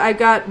also I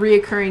got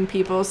reoccurring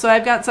people. So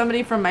I've got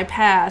somebody from my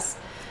past.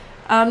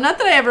 Not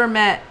that I ever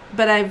met,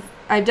 but I've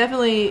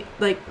definitely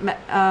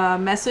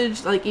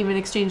messaged, like even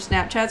exchanged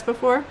Snapchats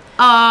before.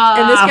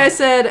 And this guy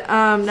said,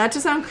 not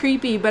to sound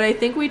creepy, but I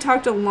think we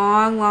talked a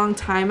long, long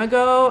time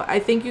ago. I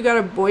think you got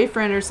a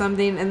boyfriend or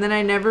something, and then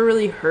I never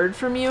really heard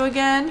from you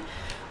again.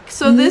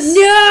 So this,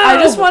 I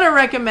just want to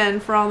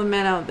recommend for all the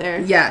men out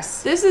there.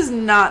 Yes. This is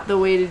not the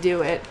way to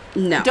do it.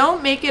 No.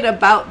 Don't make it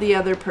about the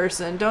other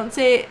person. Don't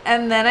say,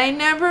 and then I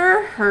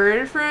never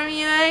heard from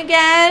you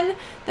again.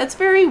 That's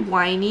very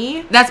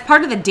whiny. That's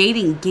part of the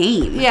dating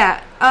game.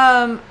 Yeah.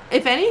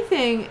 If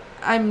anything,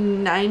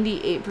 I'm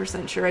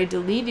 98% sure I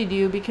deleted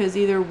you because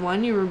either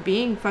one, you were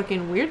being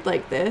fucking weird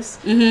like this,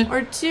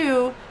 or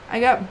two, I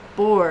got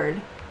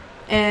bored.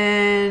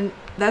 And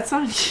that's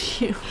on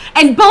you.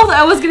 And both,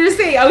 I was going to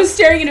say, I was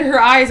staring into her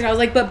eyes and I was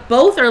like, but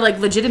both are like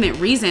legitimate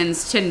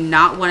reasons to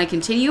not want to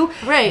continue.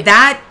 Right.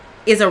 That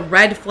is a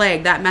red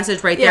flag. That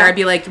message right there, I'd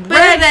be like, but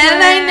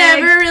then I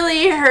never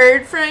really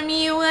heard from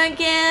you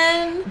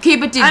again. Okay,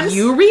 but did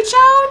you reach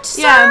out,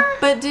 sir? Yeah,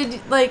 but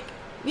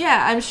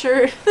I'm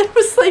sure there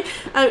was like,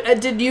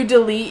 did you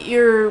delete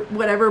your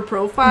whatever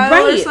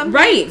profile or something?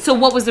 Right. So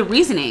what was the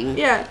reasoning?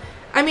 Yeah.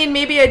 I mean,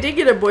 maybe I did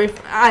get a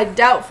boyfriend. I'm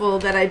doubtful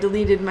that I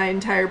deleted my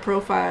entire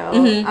profile.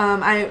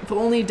 I've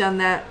only done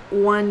that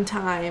one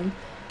time.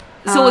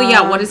 So,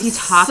 what is he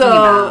talking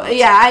about?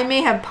 Yeah, I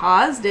may have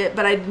paused it,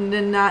 but I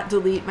did not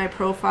delete my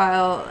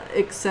profile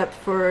except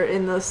for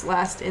in this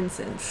last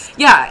instance.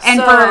 Yeah, and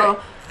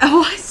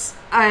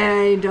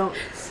I don't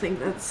think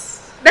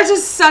that's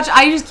just such...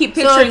 I just keep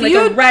picturing like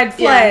a red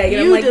flag,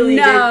 and I'm like,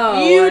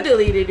 no. You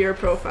deleted your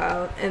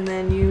profile, and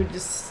then you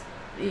just...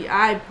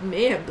 I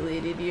may have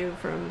deleted you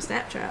from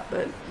Snapchat,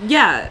 but...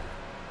 Yeah.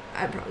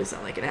 I probably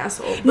sound like an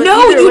asshole. But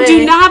no, you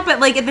do not. But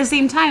like at the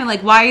same time,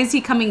 like why is he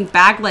coming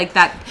back like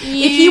that?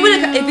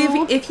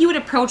 If he would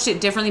approached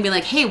it differently, be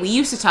like, "Hey, we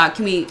used to talk.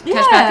 Can we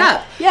catch back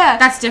up?" Yeah,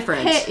 that's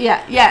different. Hey,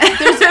 yeah.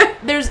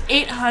 There's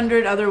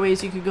 800 other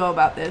ways you could go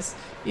about this.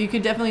 You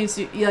could definitely,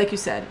 like you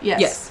said,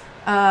 yes.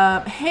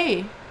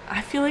 Hey,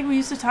 I feel like we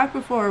used to talk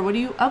before. What are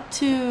you up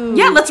to?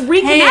 Yeah, let's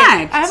reconnect. Hey,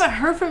 I haven't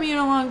heard from you in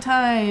a long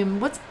time.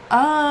 What's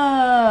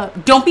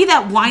up? Don't be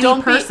that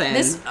whiny person.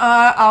 This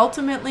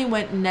ultimately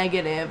went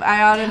negative.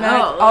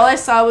 All I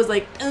saw was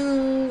like,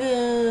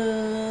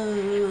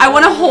 I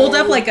want to hold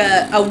up like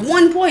a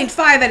 1.5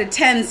 out of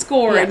 10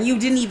 score, and you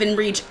didn't even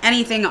reach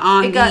anything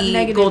on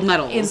the gold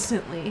medals.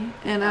 Instantly.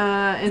 And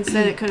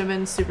instead it could have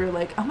been super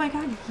like, oh my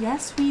god,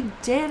 yes we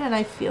did, and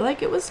I feel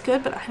like it was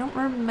good, but I don't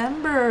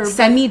remember.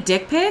 Send me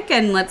dick pic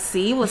and let's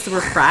see, let's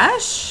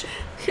refresh.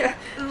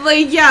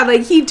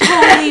 Like he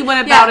totally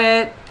went about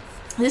it.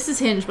 This is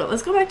Hinge, but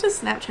let's go back to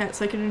Snapchat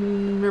so I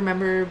can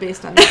remember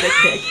based on the dick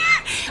pic.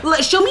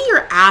 Show me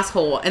your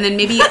asshole, and then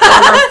maybe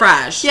I'll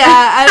refresh. Yeah,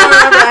 I don't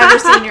remember ever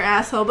seeing your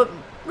asshole, but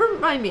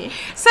remind me.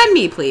 Send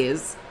me,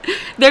 please.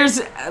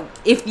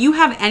 If you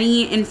have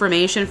any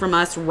information from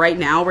us right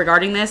now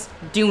regarding this,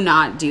 do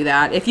not do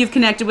that. If you've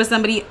connected with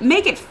somebody,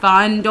 make it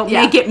fun. Don't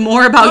make it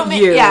more about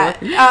you.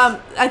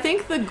 I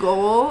think the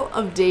goal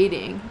of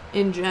dating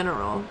in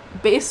general,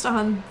 based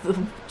on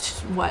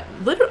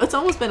literally, it's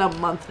almost been a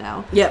month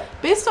now.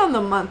 Yep. Based on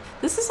the month,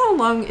 this is how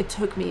long it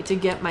took me to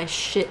get my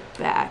shit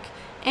back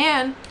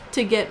and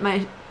to get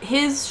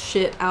his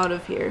shit out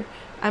of here.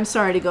 I'm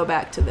sorry to go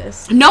back to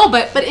this. No,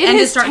 but it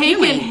has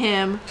taken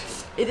him.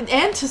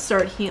 And to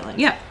start healing.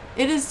 Yeah.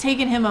 It has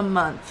taken him a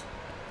month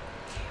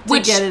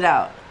to get it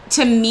out.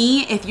 To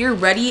me, if you're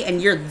ready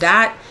and you're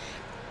that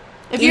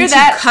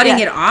cutting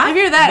it off, if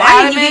you're that why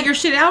adamant, didn't you get your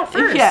shit out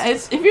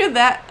first? If you're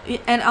that,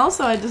 and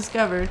also I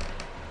discovered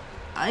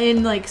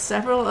in like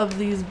several of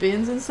these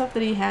bins and stuff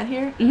that he had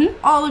here, Mm-hmm.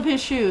 all of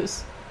his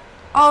shoes,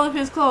 all of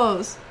his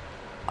clothes.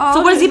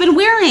 So what has he been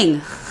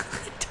wearing?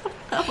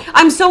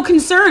 I'm so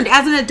concerned.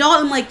 As an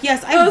adult, I'm like,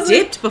 yes, I've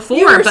dipped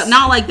before, but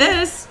not like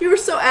this. You were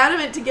so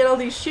adamant to get all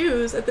these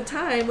shoes at the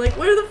time. Like,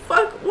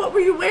 what were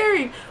you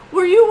wearing?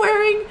 Were you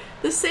wearing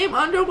the same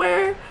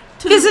underwear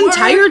to This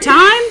entire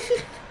time?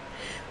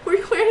 Were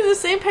you wearing the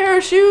same pair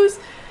of shoes?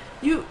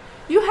 You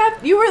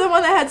were the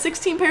one that had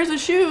 16 pairs of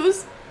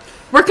shoes.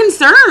 We're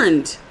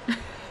concerned.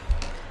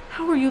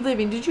 How were you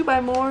living? Did you buy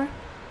more?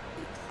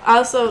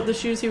 Also, the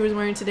shoes he was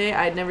wearing today,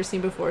 I'd never seen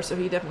before, so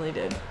he definitely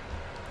did.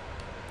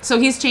 So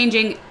he's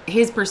changing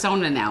his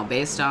persona now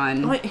based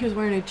on... Wait, he was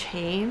wearing a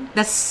chain?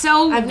 That's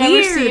so weird. I've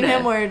never seen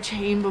him wear a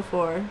chain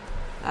before.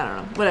 I don't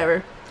know.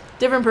 Whatever.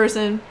 Different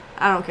person.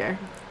 I don't care.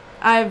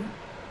 Why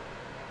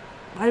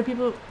do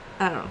people...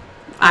 I don't know.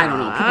 People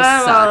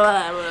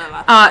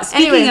suck.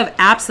 Speaking of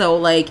apps, though,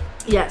 like...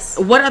 Yes.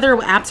 What other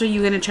apps are you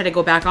going to try to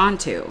go back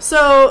onto?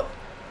 So...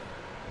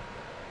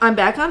 I'm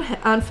back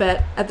on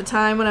FET. At the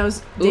time when I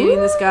was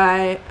dating this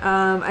guy,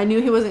 I knew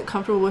he wasn't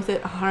comfortable with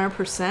it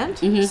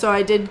 100%. So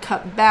I did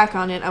cut back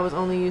on it. I was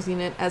only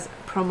using it as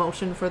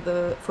promotion for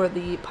the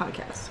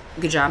podcast.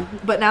 Good job.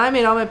 But now I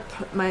made all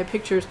my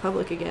pictures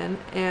public again,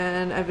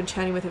 and I've been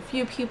chatting with a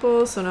few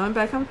people. So now I'm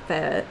back on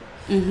FET.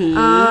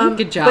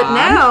 Good job. But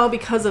now,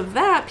 because of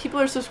that, people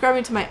are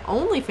subscribing to my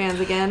OnlyFans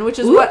again, which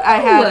is what I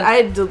had.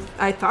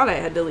 I thought I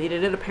had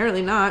deleted it.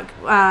 Apparently not.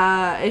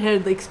 It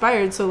had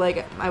expired, so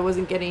like I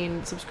wasn't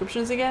getting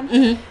subscriptions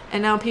again.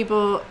 And now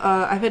people,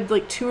 I've had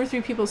like 2 or 3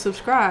 people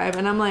subscribe,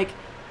 and I'm like,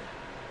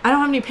 I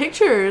don't have any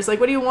pictures. Like,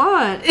 what do you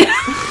want?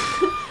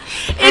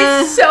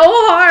 It's so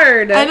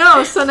hard. I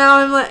know. So now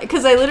I'm like,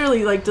 because I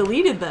literally like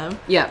deleted them.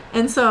 Yeah.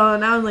 And so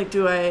now I'm like,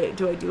 do I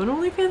do an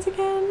OnlyFans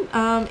again?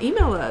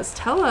 Email us.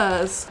 Tell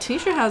us.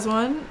 Tanisha has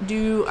one.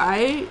 Do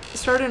I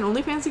start an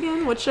OnlyFans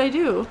again? What should I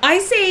do? I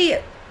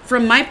say,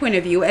 from my point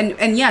of view,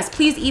 and yes,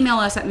 please email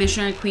us at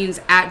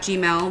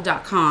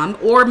missionaryqueens@gmail.com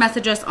or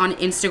message us on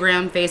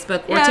Instagram,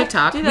 Facebook, or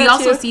TikTok. We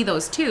also see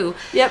those too.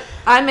 Yep.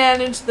 I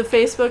manage the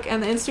Facebook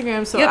and the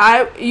Instagram, so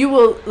you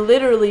will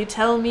literally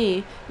tell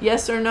me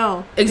yes or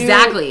no.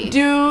 Exactly.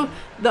 Do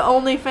the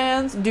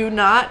OnlyFans? Do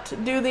not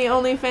do the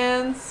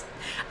OnlyFans?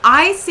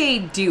 I say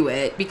do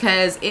it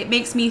because it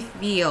makes me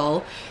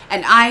feel,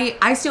 and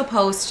I still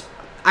post,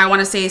 I want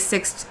to say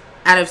 6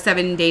 out of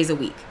 7 days a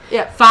week.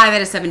 Yeah. 5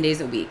 out of 7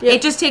 days a week. Yep.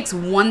 It just takes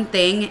one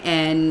thing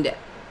and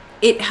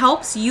it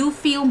helps you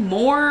feel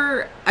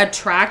more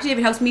attractive.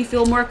 It helps me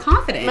feel more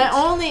confident. My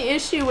only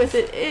issue with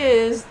it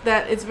is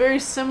that it's very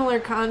similar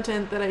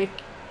content that I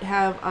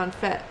have on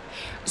FET.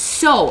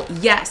 So,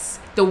 yes,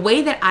 the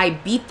way that I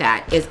beat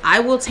that is I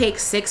will take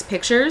 6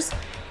 pictures,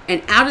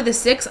 and out of the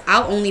 6,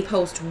 I'll only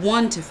post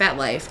 1 to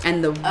FetLife,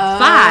 and the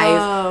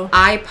 5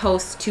 I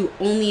post to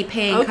only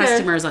paying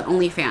customers on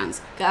OnlyFans.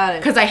 Got it.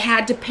 Because I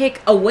had to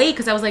pick a way,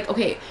 because I was like,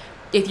 okay,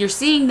 if you're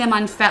seeing them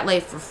on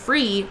FetLife for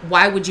free,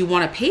 why would you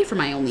want to pay for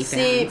my OnlyFans?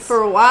 See,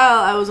 for a while,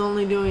 I was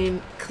only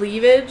doing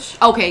cleavage.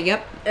 Okay,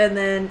 yep. And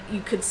then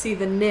you could see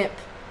the nip.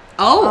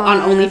 Oh, on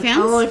OnlyFans?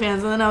 On OnlyFans.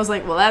 And then I was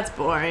like, well, that's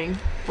boring.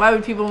 Why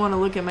would people want to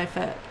look at my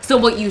FET? So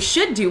what you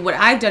should do, what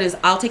I've done is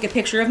I'll take a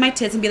picture of my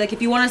tits and be like,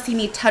 if you want to see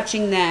me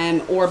touching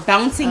them or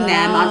bouncing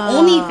them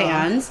on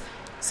OnlyFans,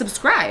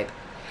 subscribe.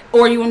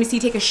 Or you want me to see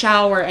take a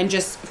shower and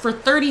just for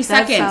 30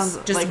 seconds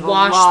just like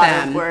wash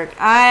them. Of work.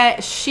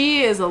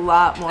 She is a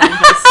lot more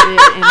invested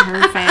in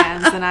her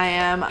fans than I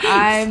am.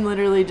 I'm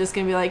literally just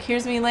gonna be like,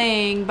 here's me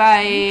laying,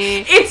 bye.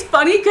 It's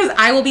funny because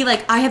I will be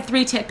like, I have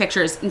 3 tit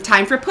pictures.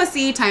 Time for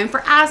pussy, time for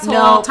asshole,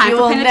 no, time you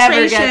for will penetration.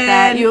 Never get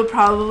that. You will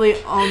probably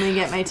only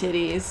get my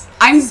titties.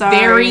 I'm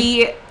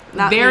Sorry.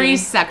 very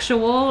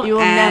sexual. You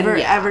will never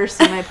ever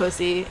see my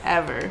pussy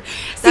ever.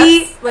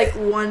 See, that's like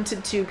 1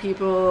 to 2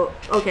 people.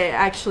 Okay,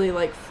 actually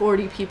like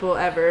 40 people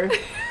ever.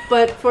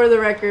 But for the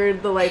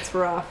record, the lights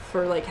were off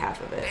for like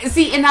half of it.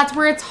 See, and that's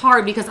where it's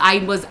hard because I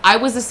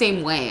was the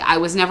same way. I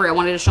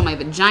wanted to show my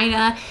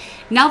vagina.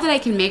 Now that I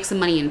can make some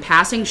money in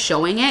passing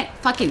showing it,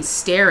 fucking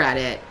stare at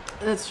it.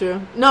 That's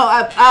true. No,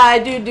 I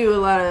do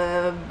a lot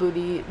of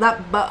booty,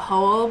 not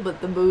butthole, but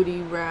the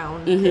booty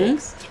round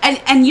pics.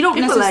 And you don't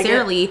people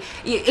necessarily,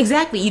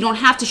 exactly, you don't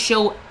have to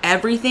show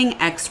everything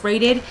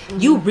X-rated.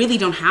 You really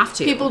don't have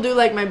to. People do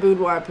like my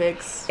boudoir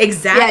pics.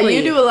 Exactly.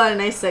 Yeah, you do a lot of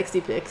nice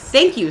sexy pics.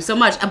 Thank you so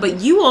much.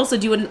 But you also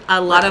do a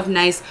lot of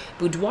nice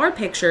boudoir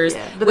pictures,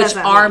 but which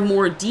are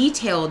more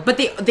detailed. But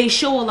they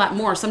show a lot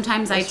more.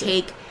 Sometimes I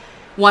take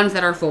ones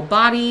that are full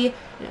body.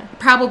 Yeah.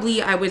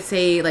 Probably I would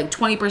say like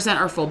 20%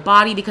 are full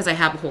body because I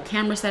have a whole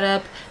camera set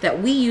up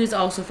that we use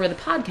also for the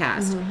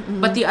podcast.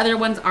 But the other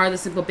ones are the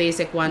simple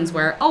basic ones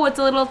where, it's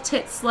a little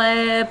tit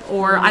slip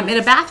or I'm in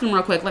a bathroom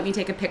real quick, let me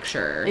take a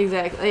picture.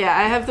 Exactly. Yeah,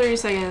 I have 30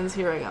 seconds,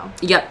 here I go.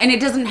 Yep, and it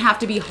doesn't have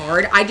to be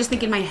hard. I just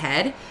think in my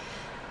head,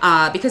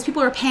 because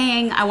people are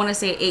paying, I want to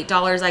say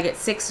 $8, I get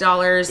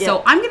 $6. Yeah.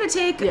 So I'm going to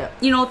take,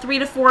 3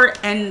 to 4,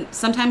 and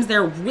sometimes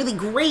they're really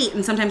great,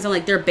 and sometimes I'm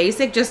like, they're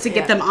basic just to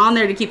get them on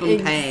there to keep them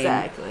paying.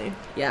 Exactly.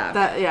 Yeah.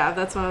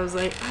 That's why I was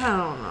like, I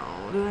don't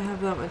know. do I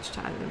have that much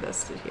time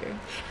invested here?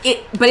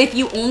 But if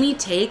you only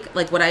take,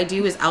 like what I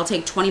do is I'll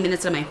take 20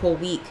 minutes of my whole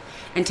week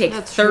and take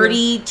That's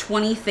 30,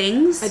 20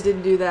 things. I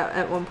did do that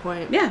at one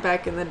point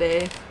back in the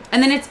day.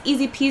 And then it's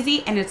easy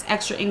peasy and it's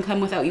extra income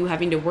without you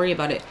having to worry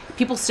about it.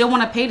 People still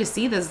want to pay to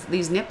see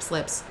these nip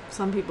slips.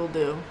 Some people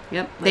do.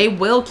 Yep. Like they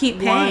will keep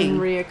paying.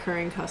 One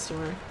reoccurring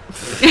customer.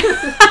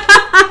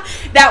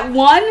 That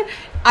one,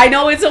 I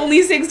know it's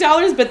only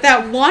 $6, but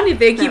that one, if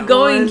they keep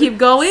going,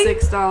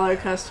 $6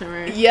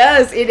 customer.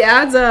 Yes, it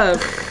adds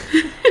up.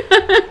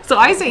 So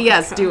I say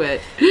yes, do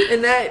it.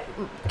 In that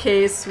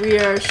case, we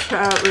are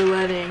shot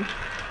rouletting.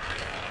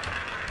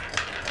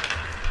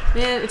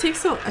 Man, I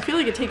feel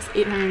like it takes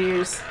 800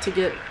 years to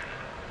get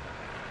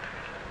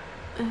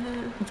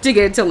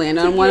it to land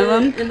on one of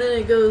them. And then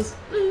it goes,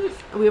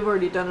 we've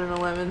already done an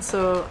 11,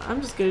 so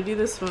I'm just going to do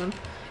this one.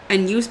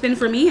 And you spin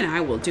for me, and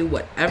I will do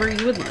whatever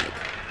you would like.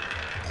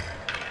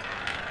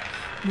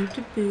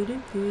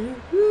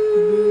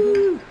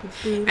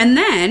 And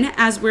then,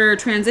 as we're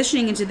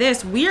transitioning into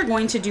this, we are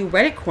going to do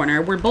Reddit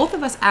Corner, where both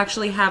of us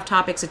actually have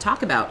topics to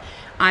talk about.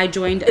 I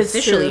joined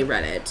officially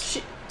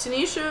Reddit.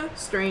 Tanisha,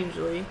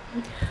 strangely,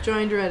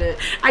 joined Reddit.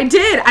 I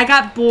did. I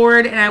got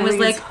bored, and I was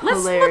like,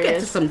 let's look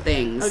at some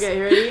things.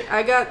 Okay, ready?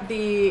 I got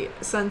the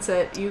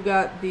sunset. You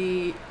got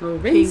the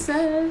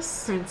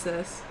princess.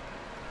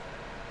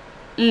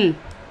 I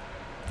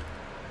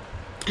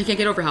can't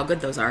get over how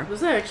good those are.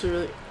 Those are actually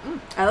really...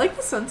 I like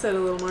the sunset a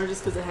little more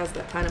just because it has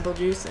that pineapple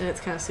juice, and it's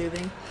kind of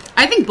soothing.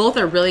 I think both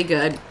are really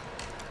good.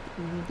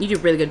 You do a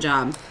really good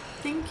job.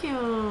 Thank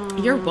you.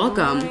 You're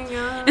welcome. Oh my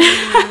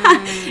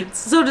God.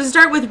 So to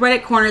start with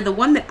Reddit Corner, the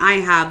one that I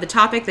have, the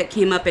topic that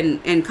came up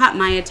and caught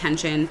my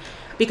attention,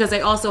 because I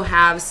also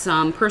have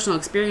some personal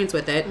experience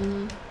with it,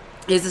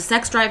 is the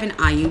sex drive and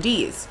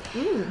IUDs.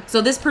 So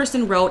this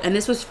person wrote, and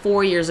this was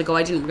 4 years ago.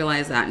 I didn't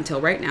realize that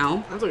until right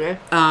now. That's okay.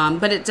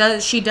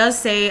 But she does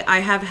say,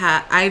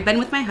 I've been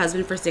with my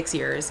husband for 6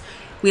 years.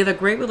 We have a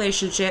great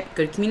relationship,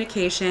 good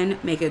communication,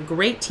 make a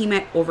great team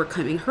at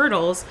overcoming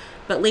hurdles,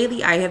 but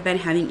lately I have been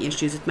having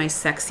issues with my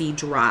sexy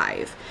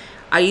drive.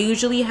 I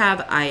usually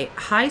have a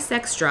high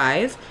sex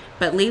drive,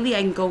 but lately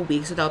I can go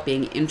weeks without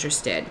being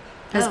interested.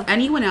 Has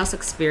anyone else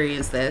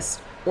experienced this,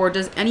 or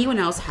does anyone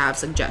else have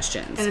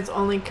suggestions? And it's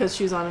only because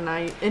she's on an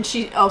IUD. And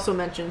she also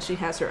mentioned she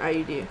has her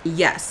IUD.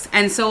 Yes.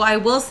 And so I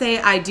will say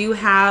I do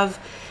have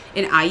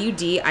an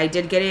IUD. I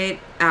did get it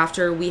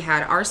after we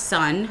had our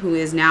son, who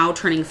is now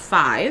turning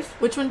 5.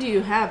 Which one do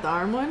you have? The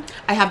arm one?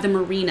 I have the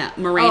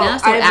Mirena,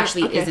 so it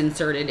actually is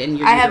inserted in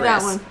your uterus. I have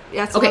that one.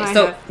 Yeah, that's okay, one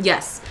so I have.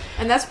 Yes.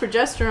 And that's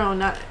progesterone,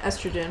 not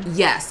estrogen.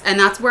 Yes, and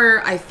that's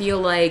where I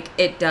feel like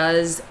it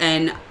does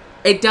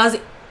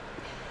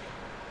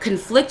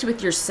conflict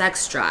with your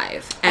sex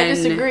drive. And I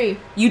disagree.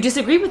 You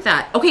disagree with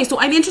that? Okay, so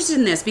I'm interested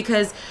in this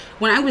because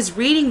when I was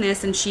reading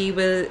this and she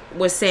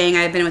was saying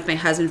I've been with my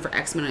husband for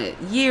X amount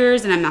of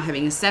years and I'm not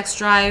having a sex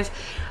drive,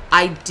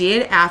 I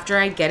did, after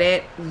I get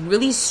it,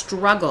 really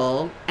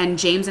struggle, and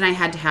James and I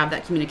had to have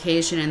that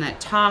communication and that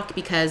talk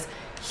because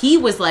he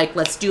was like,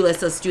 let's do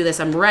this,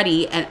 I'm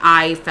ready, and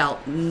I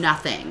felt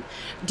nothing.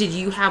 Did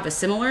you have a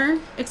similar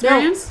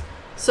experience? No.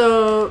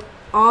 So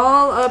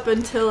all up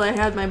until I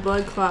had my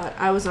blood clot,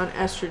 I was on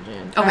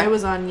estrogen. Okay. I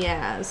was on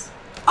Yaz.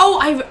 Oh,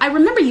 I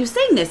remember you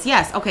saying this.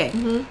 Yes. Okay.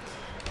 Mm-hmm.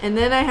 And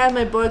then I had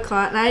my blood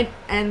clot,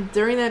 and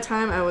during that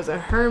time I was a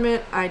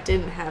hermit. I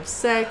didn't have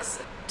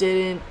sex.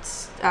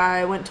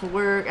 I went to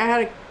work. I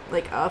had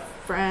a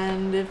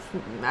friend.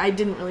 I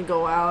didn't really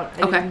go out.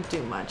 I didn't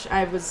do much.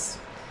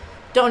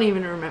 Don't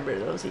even remember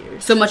those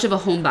years. So much of a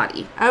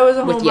homebody. I was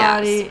a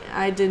homebody.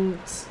 I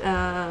didn't.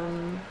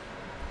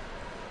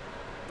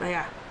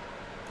 Yeah.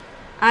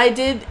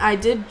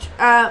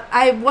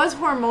 I was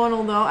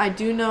hormonal though. I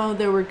do know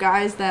there were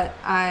guys that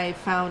I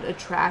found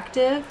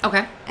attractive.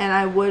 Okay. And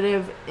I would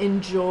have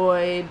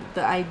enjoyed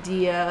the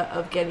idea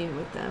of getting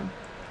with them.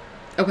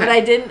 Okay. But I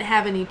didn't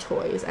have any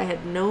toys. I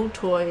had no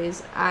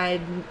toys. I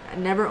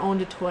never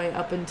owned a toy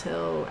up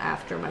until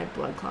after my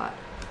blood clot.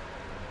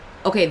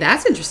 Okay,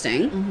 that's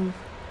interesting. Mm-hmm.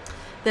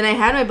 Then I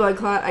had my blood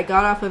clot. I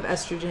got off of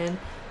estrogen.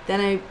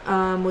 Then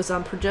I was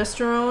on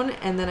progesterone,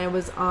 and then I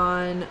was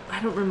on,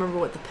 I don't remember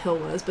what the pill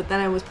was, but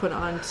then I was put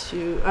on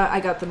to, I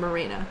got the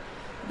Mirena.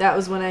 That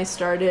was when I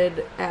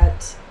started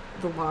at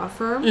the law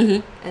firm,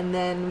 and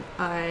then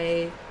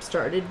I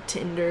started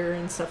Tinder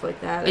and stuff like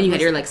that. And you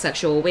had your,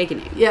 sexual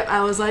awakening. Yep,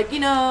 I was like,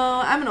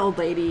 I'm an old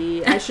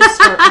lady. I should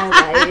start my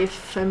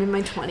life. I'm in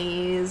my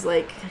 20s.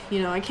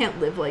 I can't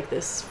live like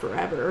this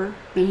forever.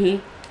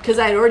 Because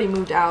I had already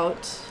moved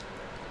out.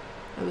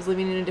 I was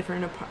living in a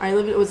different apartment. I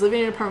was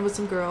living in an apartment with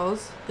some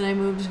girls. Then I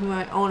moved to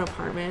my own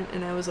apartment,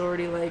 and I was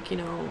already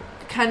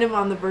kind of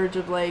on the verge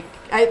of I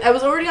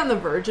was already on the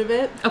verge of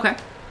it. Okay.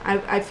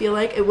 I feel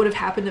like it would have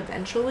happened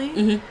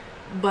eventually,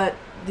 but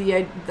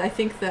I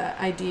think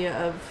the idea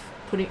of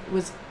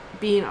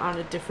being on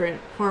a different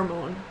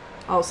hormone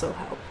also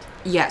helped.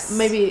 Yes.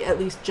 Maybe at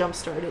least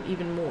jumpstart it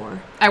even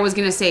more. I was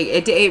gonna say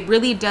it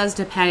really does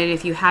depend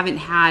if you haven't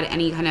had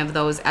any kind of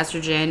those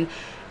estrogen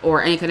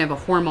or any kind of a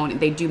hormone,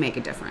 they do make a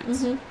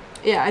difference.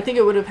 Yeah, I think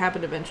it would have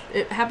happened eventually.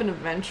 It happened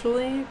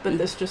eventually, but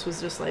this just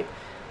was just like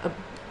a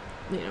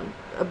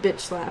bitch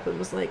slap and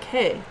was like,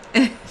 hey,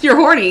 you're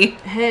horny.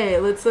 Hey,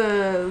 let's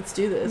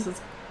do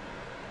this.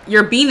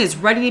 Your bean is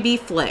ready to be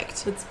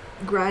flicked. Let's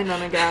grind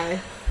on a guy.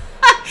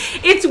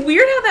 It's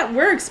weird how that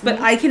works, but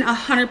I can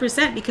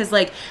 100% because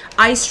like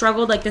I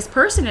struggled, like this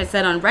person had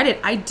said on Reddit,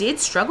 I did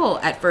struggle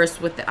at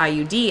first with the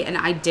IUD and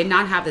I did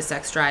not have the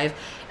sex drive,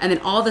 and then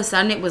all of a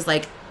sudden it was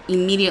like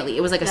immediately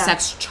it was like a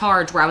sex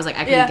charge where I was like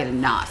I couldn't get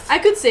enough. I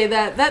could say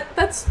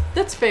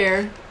that's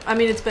fair. I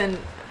mean it's been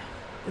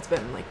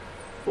like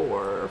 4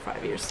 or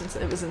 5 years since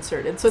it was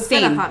inserted, so it's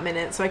been a hot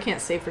minute, so I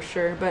can't say for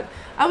sure, but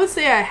I would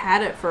say I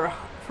had it for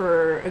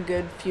a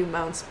good few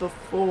months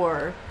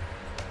before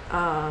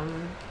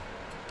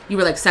you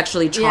were like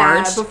sexually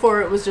charged. Yeah,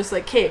 before it was just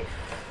like, hey,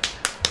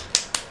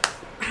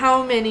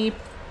 how many?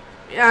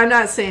 I'm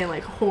not saying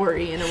like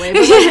hoary in a way,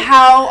 but like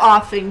how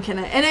often can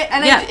I?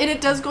 And it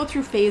does go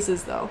through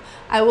phases though.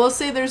 I will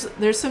say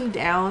there's some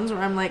downs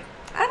where I'm like,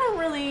 I don't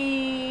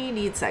really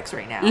need sex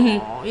right now.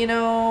 Mm-hmm. You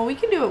know, we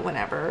can do it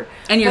whenever.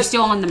 And you're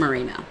still on the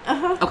marina.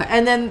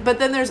 Okay. But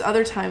then there's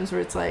other times where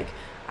it's like,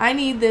 I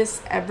need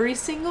this every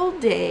single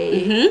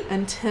day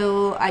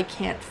until I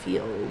can't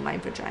feel my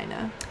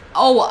vagina.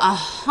 Oh,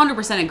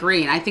 100%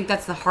 agree. And I think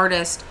that's the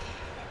hardest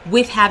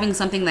with having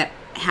something that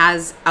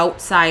has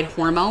outside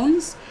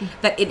hormones,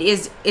 that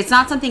it's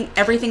not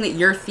everything that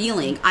you're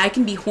feeling. I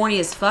can be horny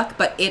as fuck,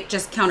 but it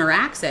just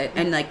counteracts it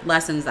and like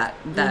lessens that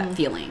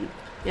feeling.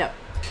 Yep.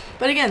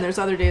 But again, there's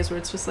other days where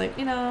it's just like,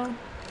 I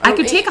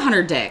could take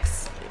 100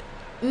 dicks.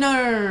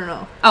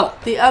 No. Oh.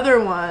 The other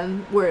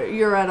one where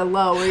you're at a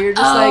low, where you're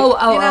just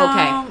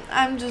okay.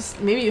 I'm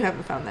just, maybe you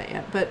haven't found that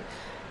yet, but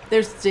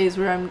there's days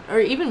where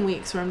or even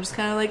weeks where I'm just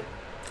kind of like,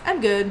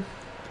 I'm good.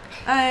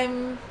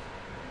 I'm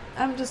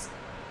just,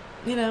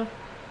 I'm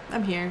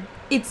here.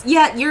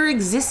 You're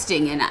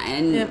existing and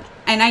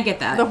I get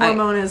that. The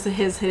hormone hit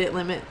its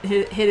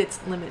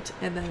limit,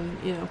 and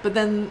then, but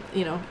then,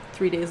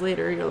 3 days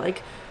later, you're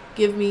like,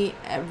 give me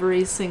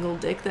every single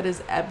dick that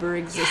has ever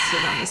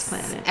existed on this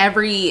planet.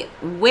 Every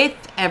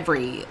width,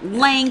 every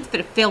length,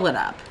 fill it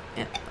up.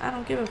 Yeah, I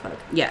don't give a fuck.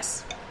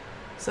 Yes.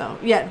 So,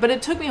 yeah, but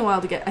it took me a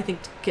while to get to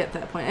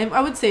that point. And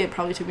I would say it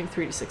probably took me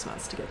 3 to 6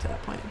 months to get to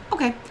that point.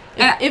 Okay.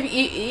 3 to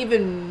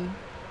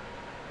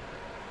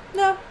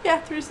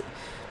 6.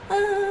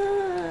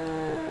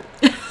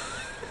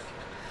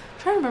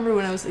 Trying to remember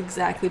when I was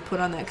exactly put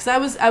on that, because I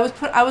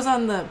was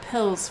on the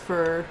pills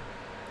for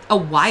a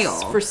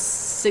while, for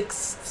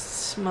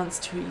 6 months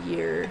to a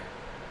year,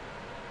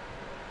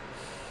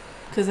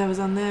 because I was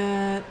on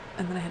that,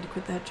 and then I had to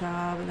quit that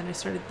job, and then I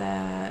started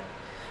that.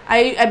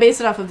 I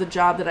based it off of the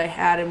job that I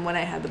had and when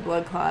I had the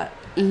blood clot.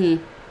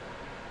 Mm-hmm.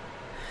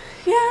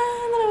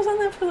 Yeah, and then I was on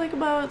that for like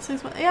about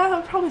 6 months. Yeah, I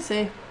would probably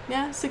say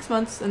 6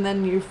 months, and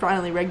then you're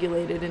finally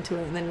regulated into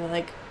it, and then you're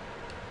like,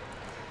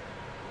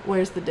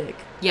 where's the dick?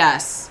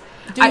 Yes.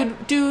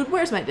 Dude,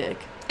 where's my dick?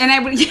 And I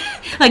would,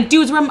 like,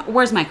 dudes,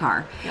 where's my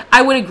car? Yeah.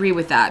 I would agree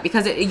with that,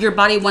 because your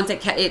body, once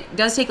it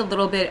does take a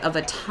little bit of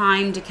a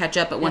time to catch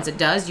up, but once it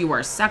does, you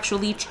are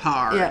sexually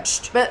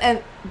charged.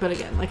 Yeah. But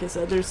again, like I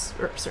said, there's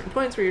certain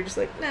points where you're just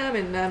like,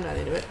 I'm not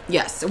into it.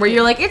 Yes, where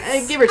you're like,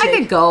 give or take. I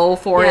could go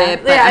for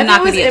it, but I'm not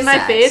going to be upset. In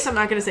my face, I'm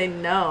not going to say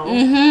no.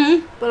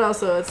 Mm-hmm. But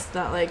also, it's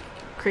not like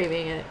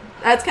craving it.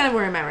 That's kind of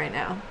where I'm at right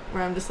now,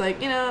 where I'm just like,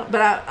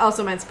 but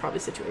also mine's probably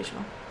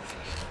situational.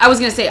 I was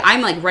going to say,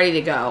 I'm, like, ready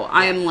to go.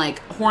 I am, like,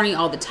 horny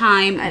all the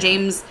time.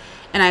 James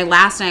and I,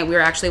 last night, we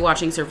were actually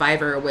watching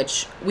Survivor,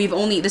 which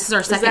this is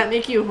our second. Does that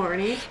make you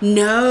horny?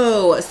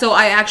 No. So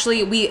I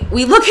actually, we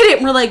look at it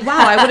and we're like, wow,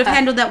 I would have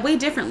handled that way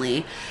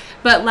differently.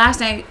 But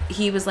last night,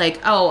 he was like,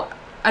 oh,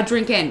 a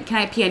drink in. Can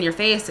I pee on your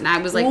face? And I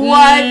was like,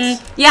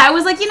 what? Yeah, I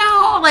was like,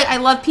 like, I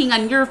love peeing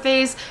on your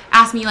face.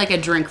 Ask me, like, a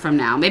drink from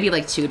now. Maybe,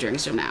 like, 2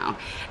 drinks from now.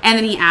 And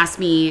then he asked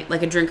me,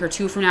 like, a drink or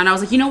 2 from now. And I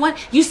was like, you know what?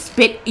 You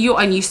spit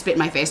in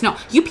my face. No,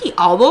 you pee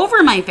all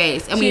over my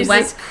face. And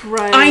Jesus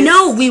Christ. I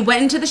know. We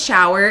went into the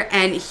shower,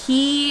 and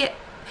he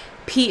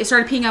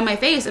started peeing on my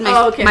face. And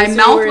my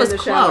mouth was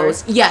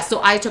closed. Yes, yeah,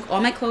 so I took all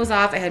my clothes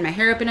off. I had my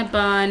hair up in a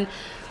bun.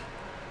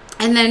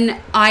 And then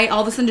I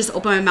all of a sudden just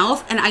opened my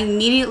mouth, and I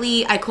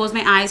closed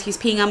my eyes. He's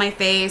peeing on my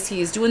face.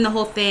 He's doing the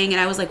whole thing.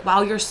 And I was like,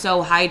 wow, you're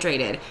so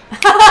hydrated.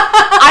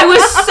 I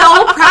was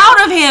so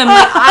proud of him.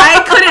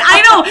 Like,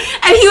 I know.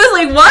 And he was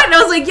like, what? And I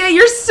was like, yeah,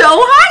 you're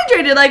so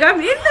hydrated. Like, I'm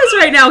in this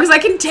right now because I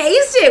can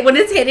taste it when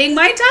it's hitting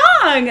my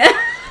tongue.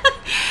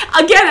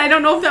 Again, I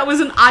don't know if that was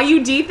an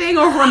IUD thing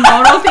or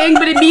hormonal thing,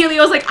 but immediately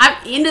I was like, I'm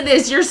into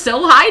this. You're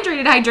so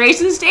hydrated.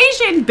 Hydration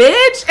station,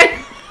 bitch.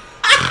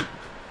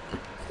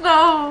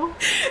 No.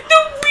 The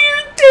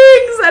weird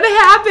things that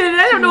happen.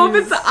 I don't know if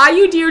it's the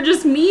IUD or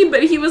just me,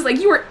 but he was like,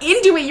 you were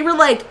into it. You were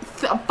like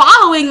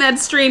following that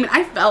stream. And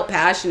I felt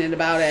passionate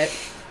about it.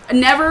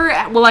 Never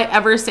will I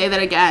ever say that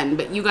again,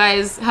 but you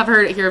guys have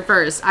heard it here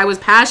first. I was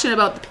passionate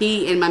about the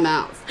pee in my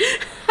mouth.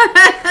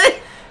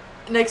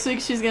 Next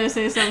week she's going to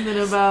say something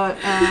about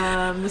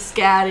the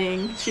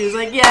scatting. She was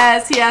like,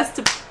 yes, he has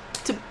to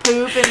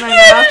poop in my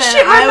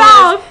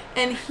mouth. And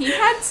and he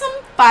had some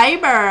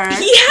fiber.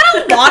 He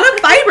had a lot of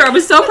fiber. I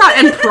was so proud.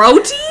 And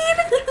protein?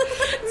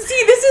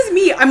 See, this is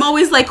me. I'm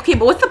always like, okay,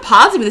 but what's the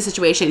positive in the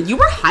situation? You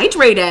were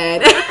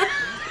hydrated.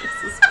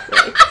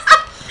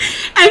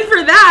 And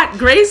for that,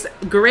 Grace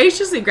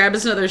graciously grabbed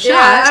us another shot.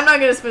 Yeah, I'm not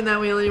going to spin that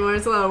wheel anymore.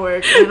 It's a lot of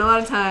work and a lot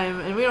of time,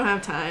 and we don't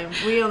have time.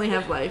 We only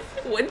have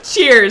life. Well,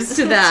 cheers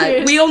to that.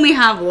 Cheers. We only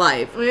have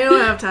life. We don't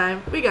have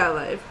time. We got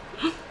life.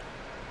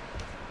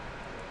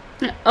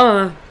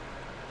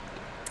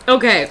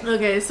 Okay.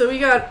 Okay, so we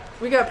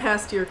got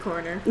past your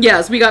corner.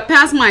 Yes, we got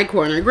past my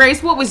corner.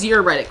 Grace, what was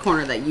your Reddit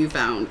corner that you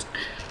found?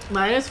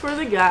 Mine is for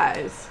the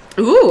guys.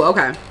 Ooh,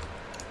 okay.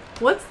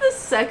 What's the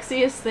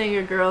sexiest thing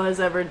a girl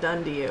has ever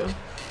done to you?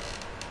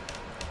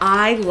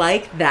 I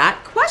like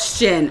that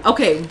question.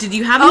 Okay, did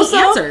you have any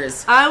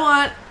answers? I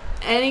want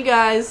any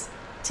guys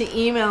to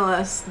email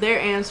us their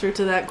answer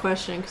to that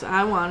question because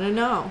I want to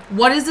know.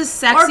 What is the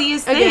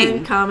sexiest thing?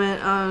 Again,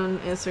 comment on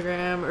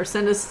Instagram or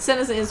send us an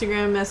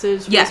Instagram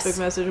message, yes. Facebook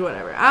message,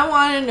 whatever. I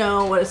want to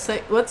know what's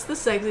the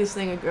sexiest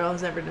thing a girl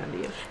has ever done to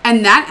you.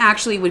 And that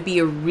actually would be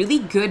a really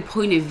good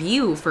point of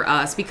view for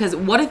us because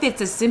what if it's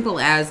as simple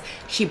as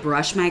she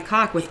brushed my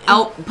cock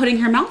without putting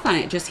her mouth on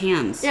it, just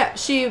hands? Yeah,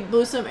 she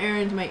blew some air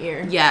into my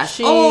ear. Yeah.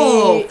 She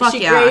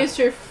grazed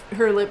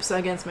her lips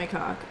against my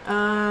cock.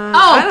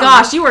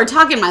 Gosh, you were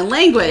talking my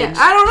language. Yeah,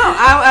 I don't know.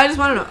 I just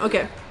want to know.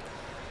 Okay.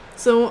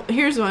 So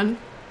here's one.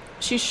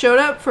 She showed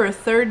up for a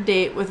third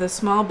date with a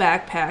small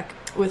backpack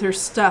with her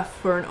stuff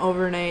for an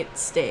overnight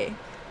stay,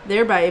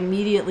 thereby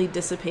immediately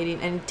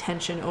dissipating any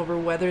tension over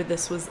whether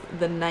this was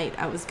the night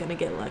I was going to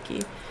get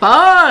lucky.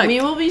 Fuck!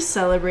 We will be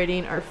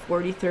celebrating our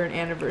 43rd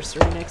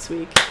anniversary next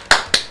week.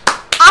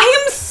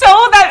 I am so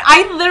that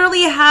I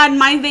literally had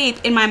my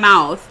vape in my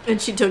mouth. And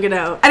she took it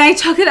out. And I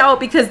took it out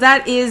because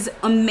that is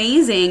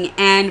amazing.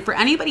 And for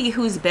anybody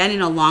who's been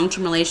in a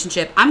long-term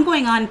relationship, I'm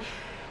going on,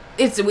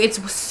 it's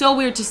so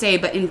weird to say,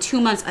 but in 2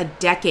 months, a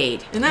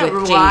decade. Isn't that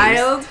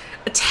wild?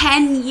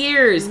 10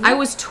 years. Mm-hmm. I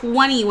was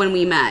 20 when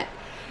we met.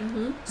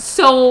 Mm-hmm.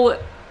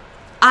 So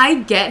I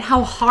get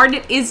how hard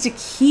it is to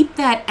keep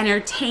that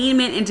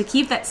entertainment and to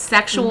keep that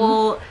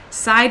sexual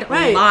side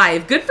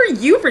alive. Good for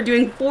you for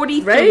doing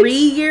 43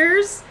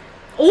 years.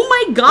 Oh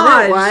my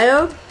god. Isn't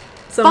that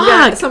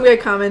wild? Some guy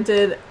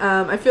commented,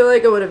 I feel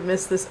like I would have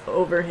missed this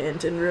over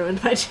hint and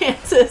ruined my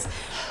chances.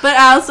 But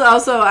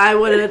also I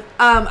would have,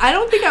 I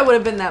don't think I would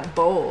have been that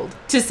bold.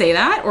 To say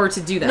that or to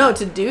do that? No,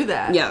 to do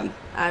that. Yeah.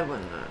 I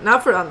wouldn't.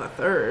 Not for on the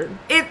third.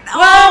 Maybe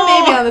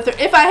Oh! on the third.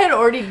 If I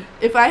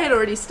had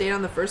already stayed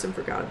on the first and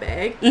forgot a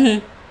bag,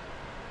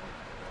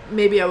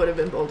 maybe I would have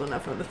been bold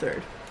enough on the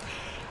third.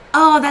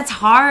 Oh, that's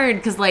hard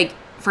because like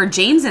for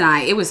James and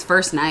I, it was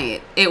first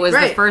night. It was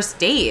the first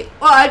date.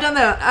 Well, I've done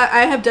that.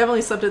 I have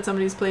definitely slept at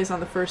somebody's place on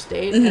the first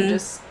date and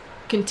just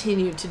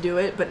continued to do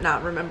it, but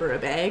not remember a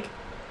bag.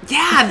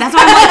 Yeah, that's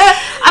why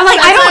I'm like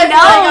I don't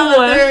know.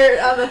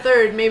 Like on the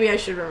third, maybe I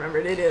should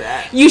remember to do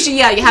that. You should,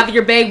 you have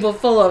your bag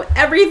full of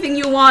everything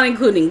you want,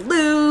 including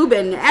lube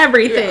and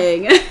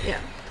everything.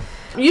 Yeah.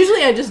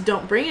 Usually I just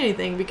don't bring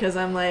anything because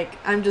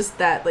I'm just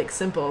that like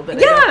simple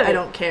that I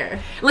don't care.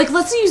 Like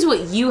let's use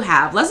what you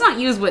have. Let's not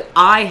use what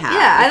I have.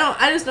 Yeah,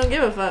 I just don't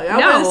give a fuck. I'll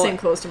wear the same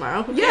clothes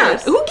tomorrow. Who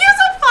cares? Who gives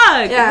a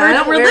fuck?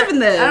 Yeah, we're living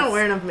this. I don't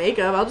wear enough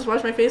makeup. I'll just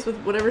wash my face with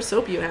whatever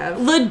soap you have.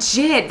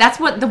 Legit. That's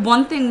what the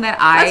one thing that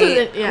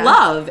I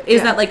love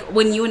is that like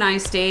when you and I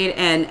stayed,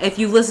 and if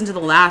you listen to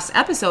the last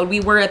episode, we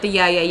were at the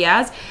Yeah Yeah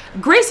Yeahs.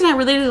 Grace and I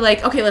were literally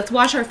like, okay, let's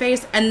wash our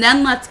face and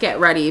then let's get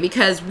ready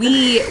because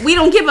we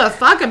don't give a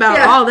fuck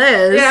about all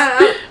this.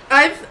 Yeah,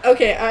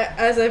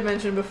 as I've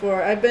mentioned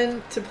before, I've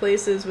been to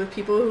places with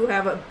people who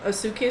have a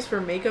suitcase for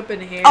makeup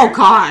and hair. Oh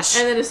gosh.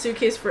 And then a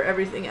suitcase for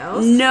everything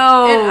else.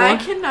 No. And I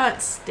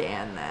cannot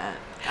stand that.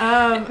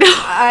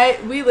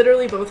 We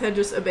literally both had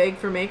just a bag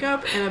for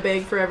makeup and a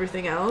bag for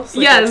everything else.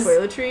 Like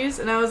toiletries,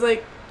 and I was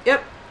like,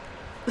 yep.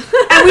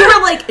 And we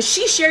were like,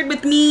 she shared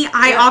with me,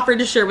 I offered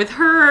to share with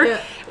her.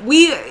 Yeah.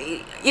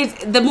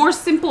 The more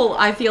simple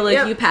I feel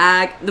like you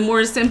pack, the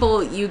more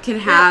simple you can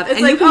have, and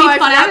you can make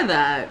fun out of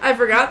that. I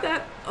forgot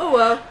that. Oh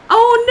well.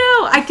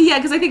 Oh no!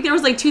 Because I think there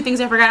was like 2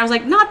 things I forgot. I was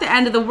like, not the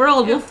end of the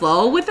world. We'll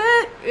flow with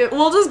it. Yep.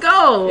 We'll just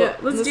go. Yeah.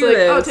 Let's do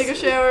this. Oh, take a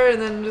shower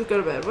and then just go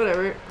to bed.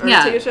 Whatever. Or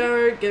take a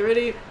shower, get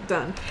ready,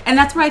 done. And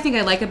that's what I think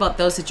I like about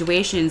those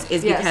situations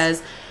is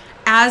because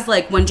as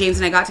like when James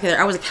and I got together,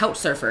 I was a couch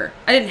surfer.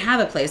 I didn't have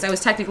a place. I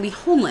was technically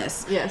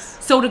homeless. Yes.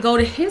 So to go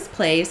to his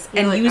place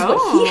and use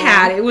what he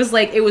had, it was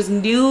like, it was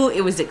new,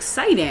 it was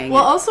exciting.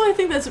 Well, also I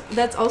think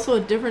that's also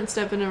a different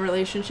step in a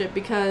relationship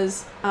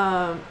because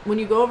when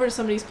you go over to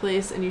somebody's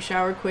place and you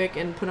shower quick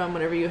and put on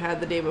whatever you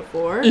had the day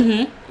before,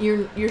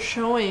 you're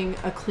showing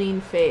a clean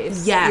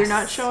face. Yes. You're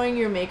not showing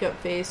your makeup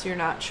face. You're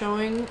not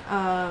showing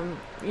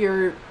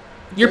your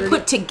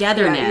put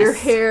togetherness. Yeah, your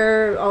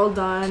hair all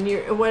done.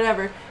 Your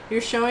whatever. You're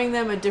showing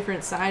them a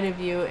different side of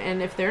you,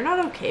 and if they're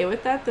not okay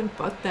with that, then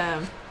fuck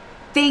them.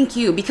 Thank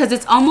you, because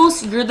it's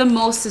almost, you're the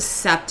most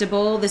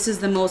susceptible. This is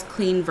the most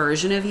clean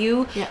version of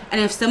you. Yeah. And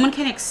if someone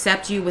can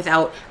accept you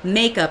without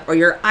makeup or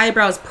your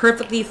eyebrows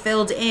perfectly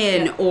filled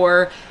in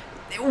or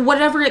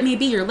whatever it may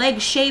be, your leg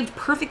shaved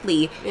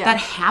perfectly. Yeah. That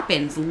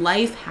happens.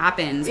 Life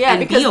happens. Yeah,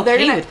 and be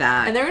okay with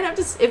that. And they're gonna have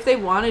to, if they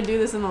want to do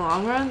this in the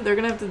long run, they're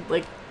gonna have to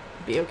like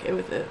be okay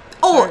with it.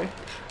 Oh,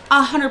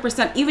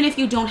 100%. Even if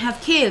you don't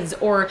have kids,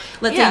 or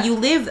let's say you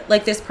live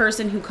like this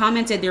person who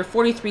commented, they're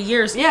 43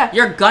 years. Yeah,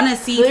 you're gonna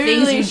see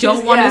things you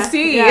don't want to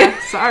see. Yeah,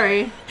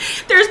 sorry.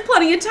 There's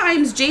plenty of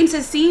times James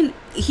has seen.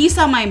 He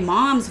saw my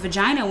mom's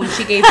vagina when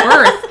she gave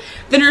birth.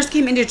 The nurse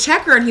came in to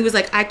check her, and he was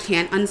like, "I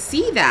can't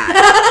unsee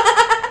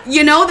that."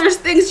 You know, there's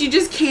things you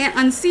just can't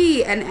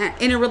unsee, and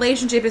in a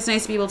relationship, it's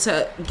nice to be able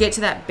to get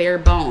to that bare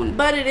bone.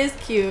 But it is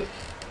cute.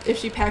 If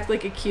she packed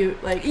like a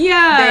cute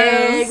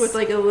bag with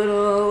like a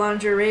little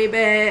lingerie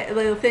bag,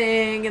 little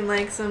thing, and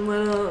like some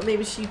little,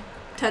 maybe she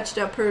touched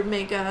up her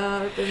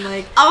makeup and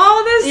like,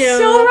 oh, that's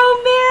so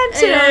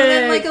romantic, and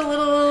then like a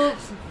little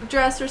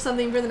dress or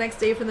something for the next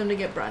day for them to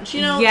get brunch.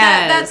 You know,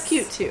 that's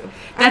cute too.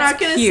 I'm not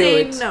gonna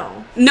say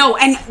no. No,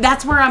 and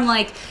that's where I'm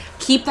like,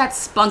 keep that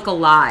spunk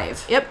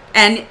alive. Yep.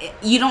 And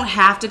you don't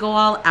have to go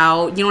all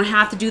out. You don't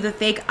have to do the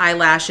fake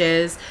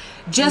eyelashes.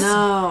 Just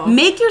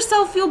make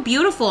yourself feel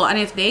beautiful, and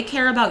if they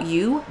care about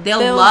you,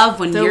 they'll love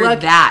when you're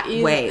that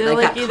way,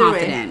 like that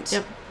confident.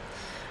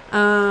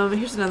 Yep.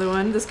 Here's another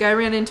one. This guy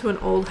ran into an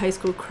old high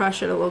school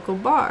crush at a local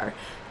bar,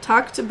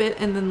 talked a bit,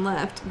 and then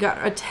left.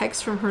 Got a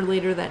text from her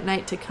later that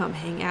night to come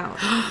hang out.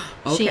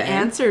 Okay. She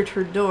answered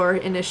her door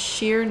in a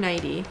sheer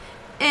nightie,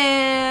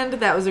 and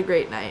that was a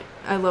great night.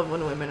 I love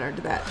when women are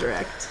that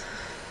direct.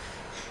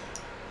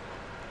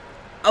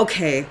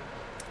 Okay.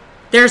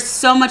 There's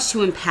so much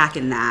to unpack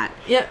in that.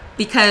 Yep.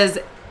 Because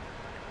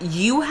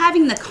you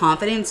having the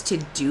confidence to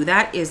do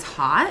that is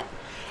hot.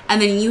 And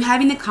then you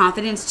having the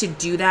confidence to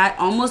do that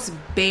almost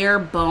bare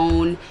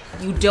bone.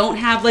 You don't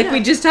have, like we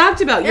just talked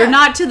about, you're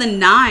not to the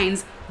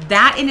nines.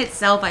 That in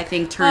itself, I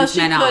think, turns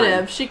men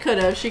on. She could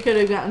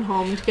have gotten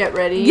home to get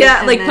ready.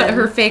 Yeah, like put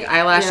her fake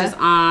eyelashes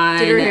on.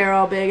 Did her hair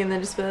all big and then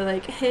just be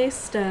like, "Hey,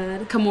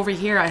 stud. Come over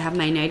here. I have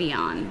my nightie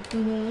on."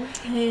 Mm-hmm.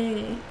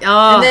 Hey.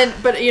 Oh. And then,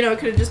 but you know, it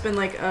could have just been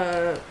like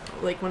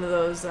one of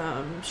those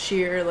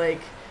sheer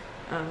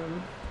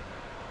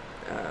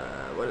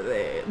what are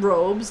they,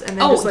 robes, and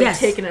then just like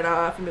taking it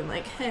off and being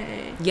like,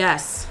 "Hey."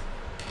 Yes.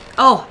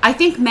 Oh, I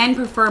think men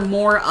prefer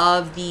more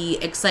of the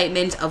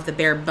excitement of the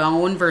bare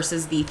bone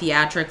versus the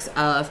theatrics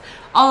of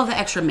all of the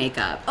extra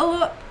makeup.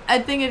 Oh, I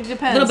think it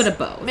depends. A little bit of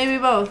both. Maybe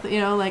both. You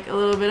know, like a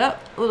little bit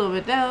up, a little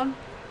bit down.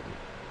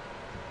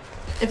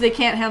 If they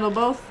can't handle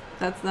both,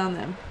 that's on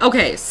them.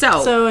 Okay,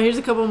 so here's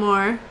a couple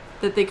more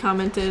that they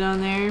commented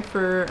on there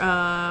for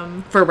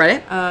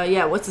Reddit.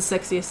 Yeah, what's the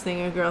sexiest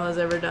thing a girl has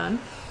ever done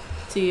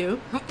to you?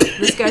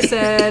 This guy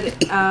said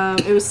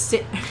it was.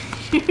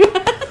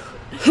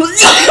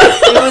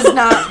 It was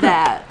not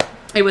that.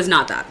 It was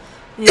not that.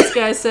 This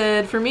guy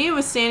said, for me, it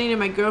was standing in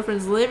my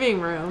girlfriend's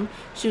living room.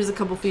 She was a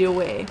couple feet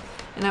away,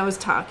 and I was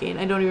talking.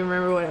 I don't even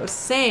remember what I was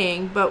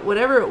saying, but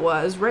whatever it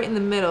was, right in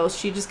the middle,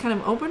 she just kind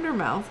of opened her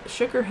mouth,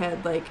 shook her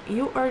head like,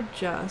 "You are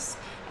just,"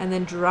 and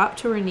then dropped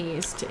to her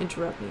knees to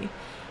interrupt me.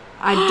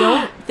 I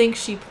don't think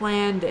she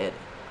planned it,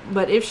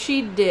 but if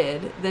she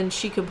did, then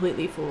she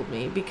completely fooled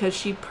me, because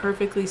she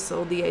perfectly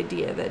sold the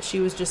idea that she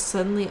was just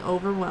suddenly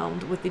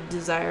overwhelmed with the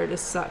desire to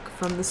suck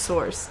from the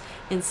source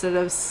instead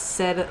of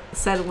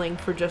settling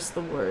for just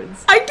the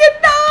words. I did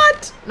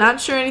not!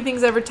 Not sure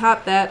anything's ever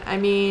topped that. I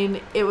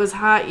mean, it was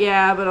hot,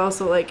 yeah, but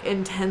also like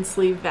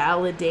intensely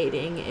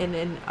validating in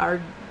an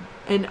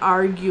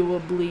arguable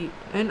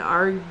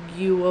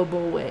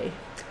way.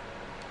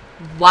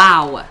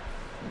 Wow.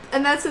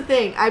 And that's the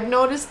thing. I've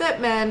noticed that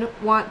men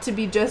want to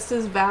be just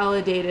as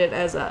validated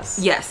as us.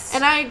 Yes.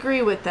 And I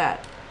agree with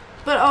that.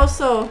 But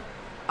also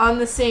on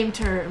the same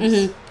terms.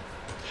 Mm-hmm.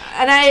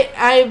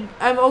 And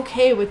I'm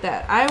okay with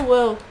that. I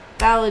will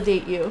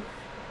validate you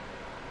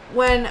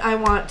when I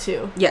want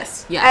to.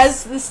 Yes.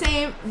 As the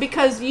same,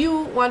 because you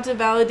want to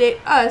validate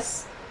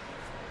us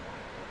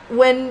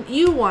when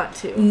you want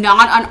to.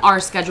 Not on our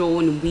schedule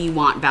when we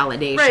want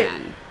validation. Right.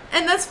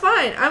 And that's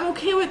fine. I'm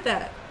okay with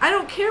that. I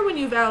don't care when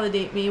you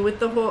validate me with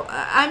the whole.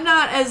 I'm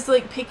not as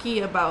like picky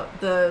about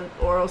the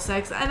oral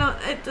sex.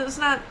 It does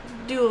not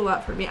do a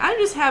lot for me. I'm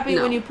just happy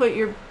when you put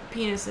your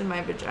penis in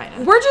my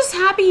vagina. We're just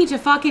happy to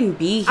fucking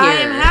be here. I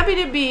am happy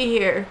to be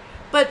here.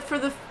 But for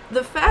the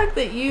fact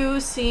that you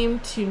seem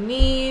to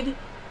need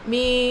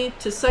me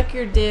to suck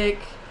your dick,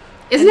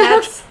 and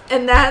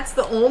that's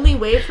the only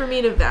way for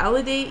me to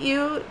validate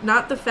you,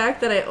 not the fact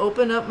that I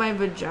open up my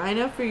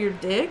vagina for your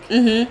dick.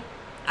 Mm-hmm.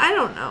 I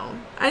don't know.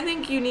 I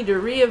think you need to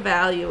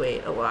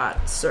reevaluate a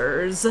lot,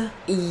 sirs.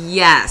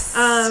 Yes.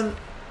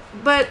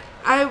 But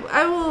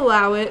I will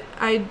allow it.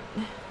 I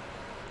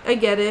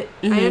get it.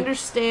 Mm-hmm. I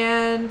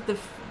understand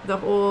the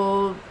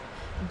whole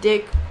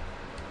dick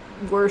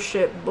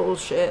worship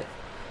bullshit.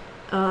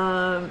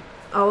 I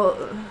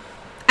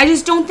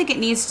just don't think it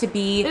needs to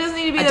be. It doesn't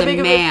need to be that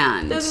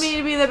demand. It doesn't need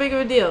to be that big of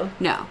a deal.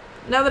 No.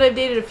 Now that I've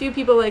dated a few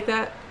people like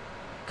that,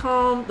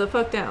 calm the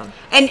fuck down.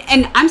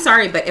 And I'm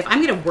sorry, but if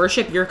I'm going to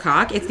worship your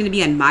cock, it's going to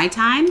be on my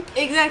time.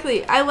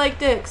 Exactly. I like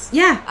dicks.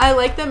 Yeah. I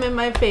like them in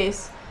my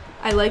face.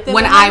 I like them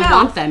when I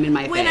want them in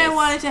my face. When I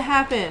want it to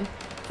happen.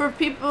 For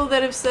people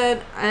that have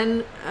said,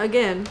 and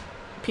again,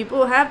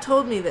 people have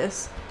told me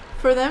this,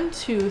 for them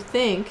to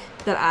think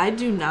that I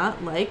do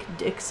not like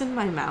dicks in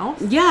my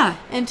mouth. Yeah.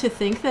 And to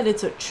think that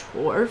it's a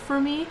chore for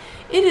me,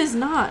 it is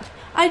not.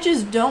 I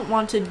just don't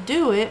want to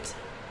do it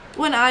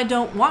when I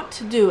don't want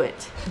to do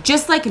it.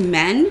 Just like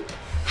men,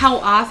 how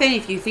often,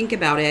 if you think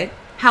about it,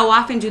 how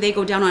often do they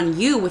go down on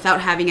you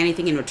without having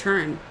anything in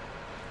return?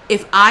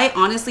 If I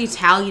honestly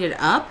tallied it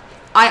up,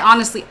 I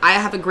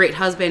have a great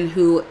husband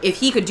who, if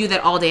he could do that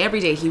all day, every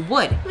day, he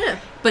would. Yeah.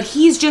 But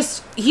he's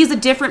a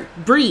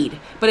different breed.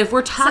 But if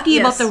we're talking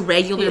about the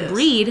regular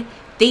breed,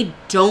 they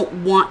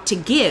don't want to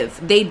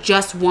give. They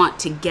just want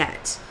to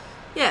get.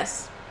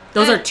 Yes.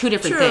 Those are two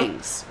different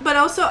things. But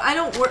also, I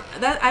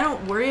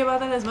don't worry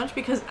about that as much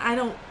because I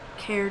don't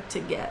care to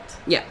get.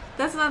 Yeah.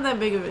 That's not that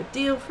big of a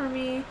deal for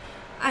me.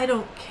 I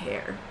don't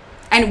care.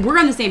 And we're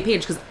on the same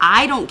page because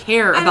I don't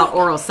care about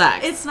oral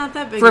sex. It's not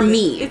that big for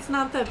me. It's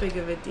not that big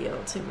of a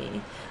deal to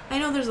me. I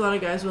know there's a lot of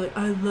guys who are like,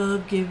 I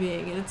love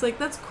giving. And it's like,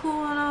 that's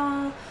cool and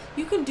all.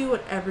 You can do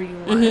whatever you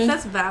want. Mm-hmm. If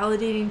that's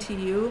validating to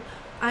you,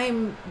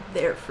 I'm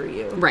there for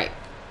you. Right.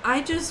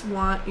 I just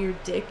want your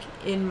dick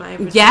in my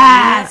vagina.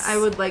 Yes. I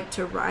would like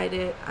to ride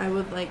it. I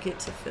would like it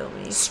to fill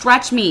me.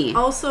 Stretch me.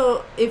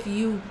 Also, if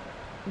you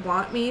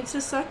want me to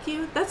suck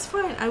you, that's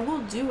fine. I will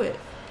do it.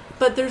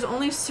 But there's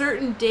only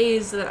certain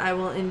days that I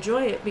will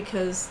enjoy it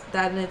because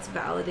that and it's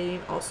validating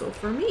also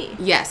for me.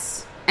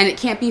 Yes. And it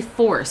can't be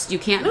forced. You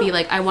can't be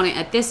like, I want it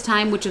at this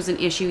time, which was an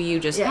issue you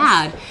just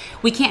had.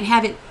 We can't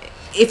have it.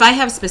 If I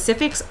have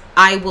specifics,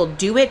 I will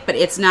do it, but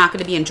it's not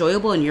going to be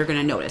enjoyable and you're going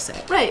to notice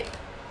it. Right.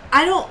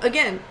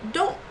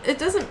 It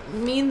doesn't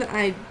mean that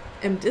I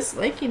am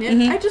disliking it.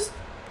 Mm-hmm. I just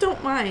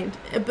don't mind.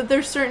 But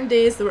there's certain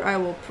days where I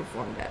will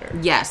perform better.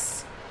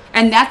 Yes.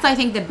 And that's, I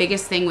think, the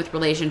biggest thing with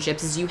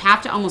relationships is you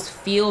have to almost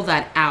feel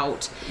that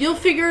out. You'll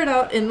figure it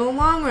out in the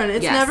long run.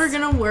 It's never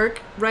going to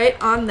work right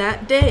on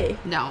that day.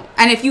 No.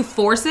 And if you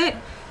force it,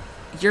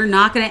 you're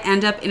not going to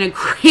end up in a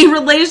great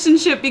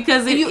relationship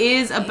because it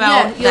is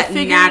about that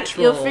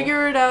natural. You'll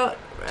figure it out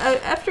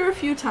after a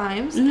few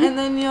times, and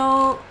then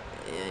you'll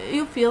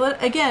feel it.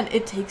 Again,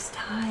 it takes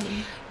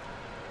time.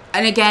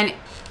 And again,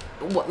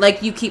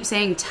 like you keep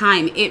saying,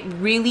 time. It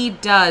really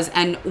does.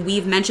 And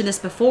we've mentioned this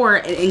before,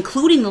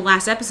 including the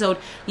last episode.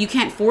 You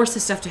can't force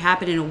this stuff to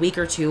happen in a week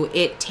or two.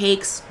 It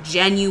takes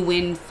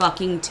genuine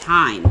fucking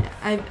time.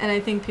 I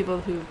think people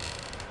who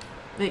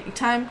make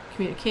time,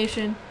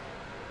 communication,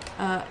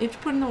 you have to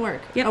put in the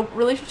work. Yep. A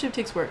relationship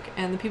takes work.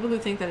 And the people who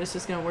think that it's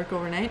just going to work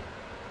overnight,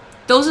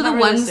 those are the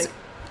ones...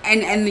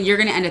 And you're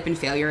going to end up in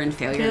failure. And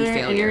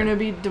you're going to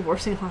be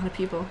divorcing a lot of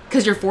people.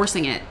 Because you're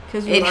forcing it.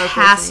 It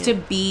has to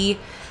be...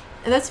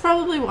 And that's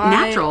probably why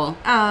natural.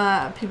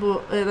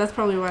 That's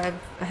probably why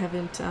I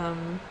haven't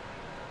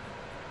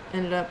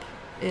ended up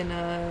in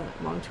a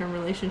long-term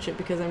relationship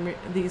because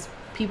these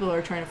people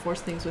are trying to force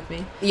things with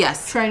me.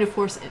 Yes. Trying to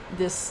force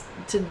this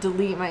to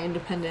delete my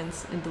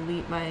independence and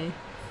delete my,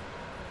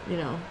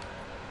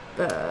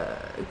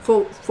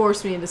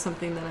 force me into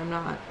something that I'm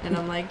not. And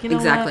I'm like,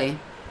 exactly.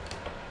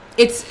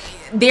 What?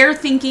 They're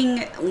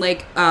thinking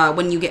like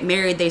when you get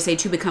married, they say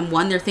to become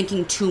one. They're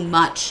thinking too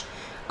much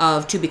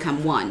of to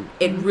become one.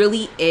 It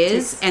really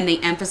is, and they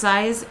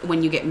emphasize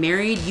when you get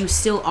married, you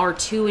still are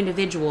two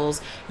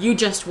individuals. You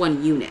just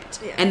one unit,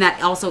 and that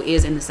also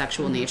is in the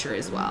sexual nature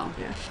as well.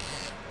 Yeah.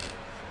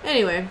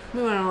 Anyway,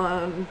 we went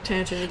on a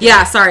tangent again.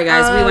 Yeah, sorry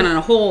guys, we went on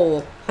a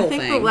whole I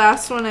think thing. The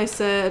last one I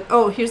said.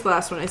 Oh, here's the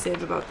last one I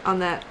saved about on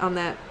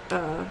that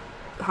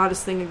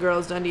hottest thing a girl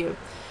has done to you.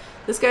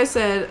 This guy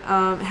said,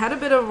 had a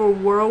bit of a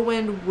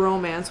whirlwind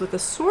romance with a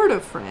sort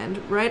of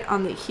friend right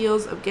on the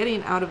heels of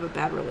getting out of a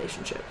bad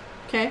relationship.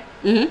 Okay?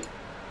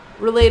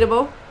 Mm-hmm.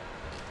 Relatable.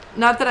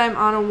 Not that I'm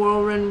on a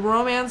whirlwind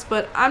romance,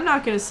 but I'm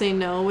not going to say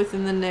no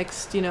within the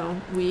next,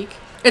 week.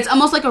 It's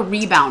almost like a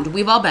rebound.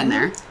 We've all been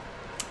there.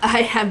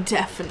 I have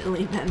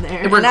definitely been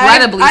there.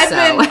 Regrettably I've so.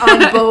 I've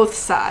been on both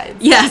sides.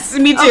 Yes,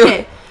 me too.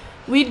 Okay.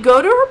 We'd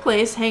go to her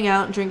place, hang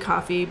out, drink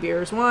coffee,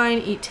 beers, wine,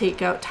 eat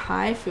takeout,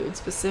 Thai food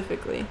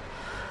specifically.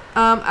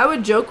 I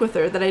would joke with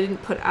her that I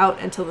didn't put out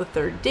until the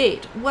third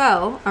date.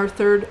 Well, our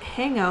third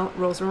hangout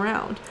rolls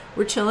around.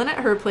 We're chilling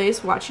at her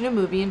place, watching a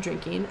movie and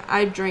drinking.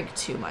 I drank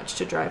too much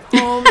to drive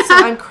home, so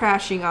I'm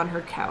crashing on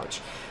her couch.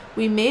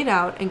 We made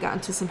out and got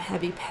into some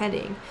heavy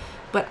petting,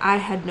 but I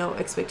had no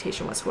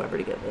expectation whatsoever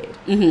to get laid.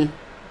 Mm-hmm.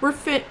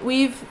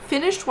 We've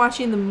finished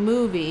watching the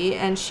movie,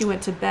 and she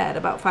went to bed.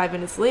 About 5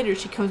 minutes later,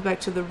 she comes back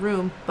to the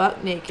room,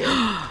 butt naked,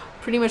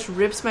 pretty much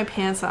rips my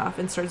pants off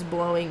and starts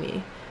blowing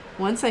me.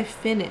 Once I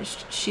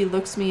finished, she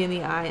looks me in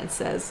the eye and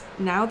says,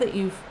 now that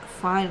you've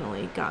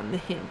finally gotten the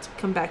hint,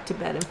 come back to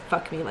bed and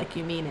fuck me like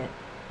you mean it.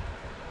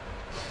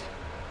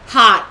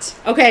 Hot.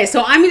 Okay,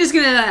 so I'm just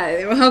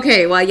gonna...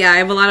 Okay, well, yeah, I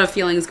have a lot of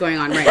feelings going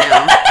on right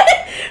now.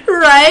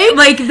 Right?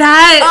 Like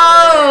that...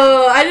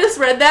 Oh, I just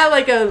read that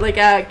like a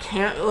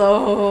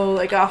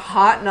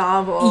hot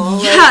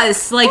novel.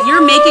 Yes, like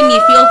you're making me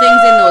feel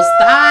things in those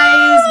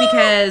thighs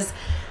because...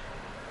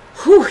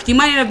 Whew, you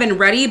might not have been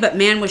ready, but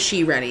man, was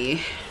she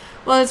ready.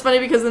 Well, it's funny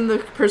because then the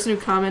person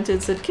who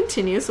commented said,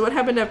 continue, so what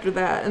happened after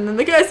that? And then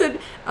the guy said,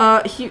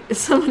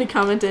 somebody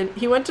commented,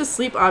 he went to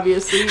sleep,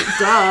 obviously,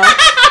 duh.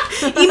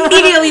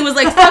 Immediately was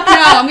like, fuck no,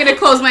 I'm going to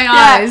close my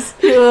eyes.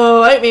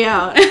 Wipe me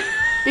out.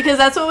 Because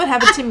that's what would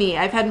happen to me.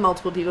 I've had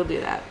multiple people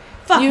do that.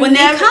 Fuck, when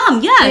they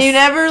come, yes. You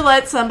never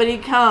let somebody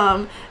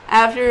come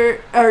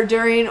after or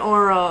during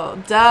oral.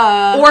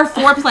 Duh. Or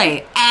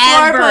foreplay.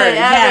 Ever.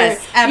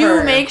 Yes, ever.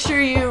 You make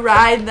sure you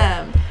ride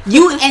them.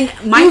 You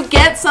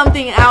get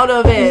something out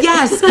of it.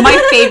 Yes.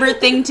 My favorite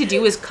thing to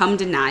do is come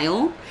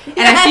denial. And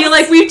I feel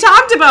like we've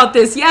talked about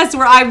this, yes,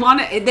 where I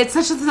want to, that's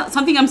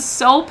something I'm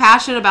so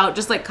passionate about,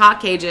 just like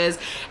cock cages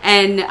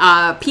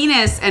and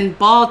penis and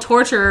ball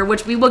torture,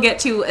 which we will get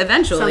to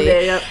eventually.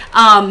 Someday, yep.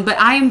 But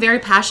I am very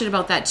passionate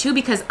about that too,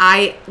 because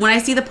when I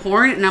see the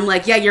porn and I'm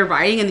like, yeah, you're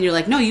riding, and then you're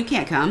like, no, you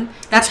can't come.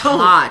 That's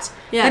hot.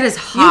 Yeah. That is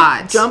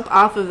hot. You jump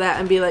off of that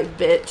and be like,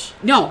 bitch.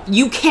 No,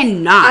 you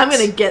cannot. I'm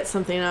going to get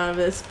something out of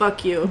this.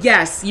 Fuck you.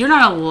 Yes, you're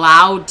not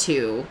allowed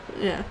to.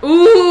 Yeah.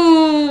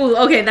 Ooh,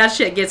 okay, that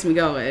shit gets me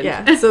going.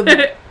 Yeah, so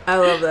I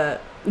love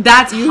that.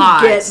 That's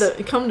hot.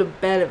 Come to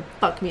bed and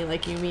fuck me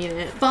like you mean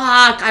it.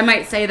 Fuck, I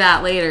might say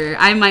that later.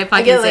 I might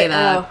fucking say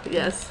that. Oh,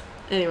 yes.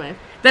 Anyway.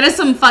 That is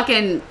some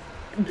fucking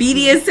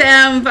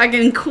BDSM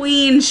fucking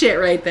queen shit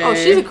right there. Oh,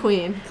 she's a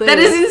queen. Clearly.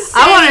 That is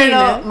insane. I want to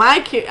know,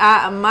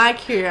 my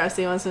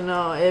curiosity wants to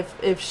know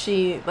if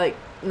she, like,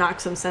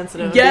 knocks some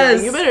sensitive. Yes.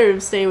 Like, you better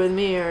stay with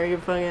me or you're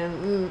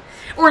fucking...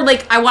 Or,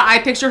 like, I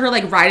picture her,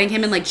 like, riding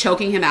him and, like,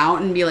 choking him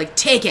out and be like,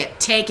 take it.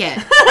 You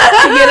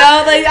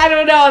know? Like, I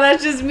don't know.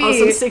 That's just me. Oh,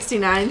 some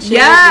 69 shit.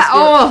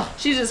 Yeah.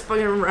 She's just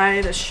fucking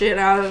riding the shit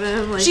out of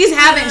him. Like, she's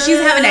having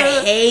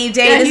a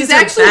heyday. Yeah, he's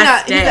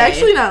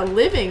actually not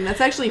living. That's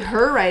actually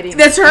her riding.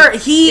 That's her.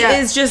 He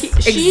is just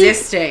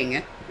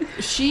existing.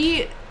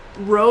 She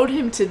rode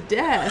him to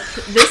death.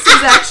 This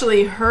is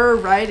actually her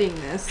riding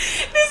this.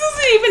 This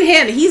isn't even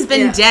him. He's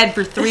been dead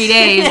for 3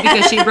 days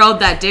because she rode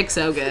that dick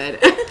so good.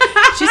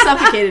 She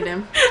suffocated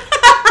him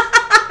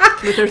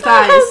with her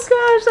thighs. Oh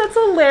gosh, that's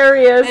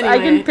hilarious. Anyway, I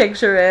can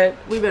picture it.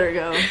 We better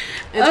go.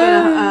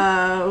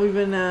 We've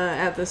been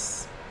at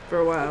this for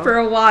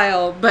a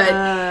while.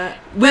 But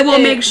we will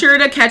make sure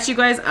to catch you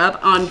guys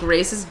up on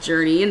Grace's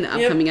journey in the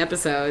upcoming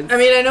episodes. I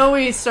mean, I know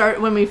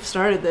when we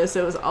started this,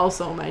 it was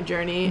also my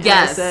journey.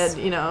 Yes. I said,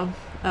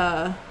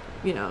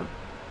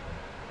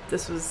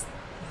 this was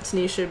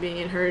Tanisha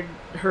being her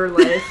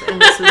life,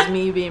 and this was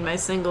me being my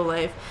single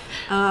life.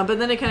 But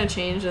then it kind of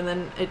changed, and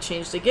then it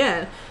changed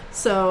again.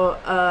 So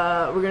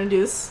we're gonna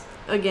do this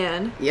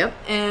again. Yep.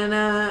 And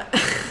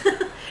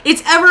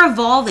it's ever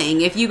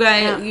evolving. If you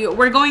guys,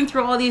 we're going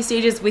through all these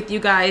stages with you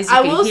guys.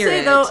 I will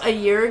say though, a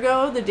year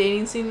ago, the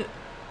dating scene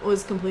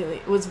was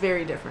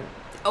very different.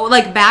 Oh,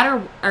 like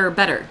bad or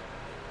better?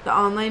 The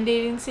online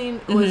dating scene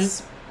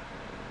was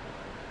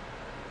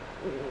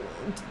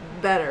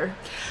better.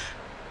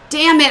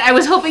 Damn it! I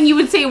was hoping you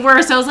would say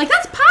worse. I was like,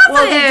 that's positive.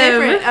 Well,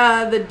 it's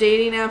different. The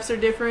dating apps are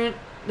different.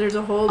 There's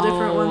a whole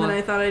different one that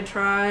I thought I'd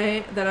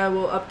try that I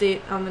will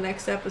update on the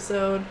next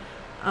episode.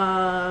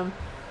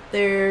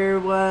 There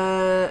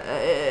was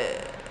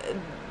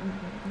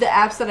the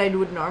apps that I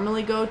would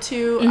normally go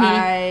to.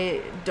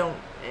 I don't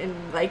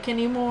like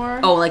anymore.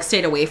 Oh, like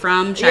stayed away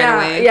from, shied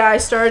away. Yeah, I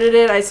started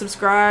it. I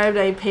subscribed.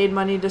 I paid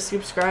money to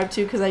subscribe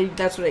to because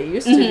that's what I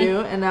used to do.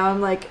 And now I'm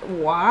like,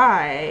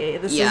 why?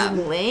 This is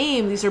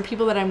lame. These are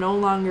people that I'm no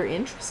longer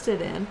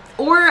interested in.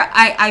 Or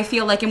I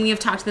feel like, and we have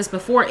talked to this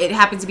before, it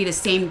happens to be the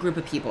same group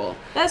of people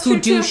who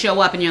do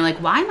show up, and you're like,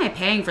 why am I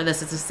paying for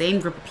this? It's the same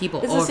group of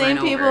people. It's the same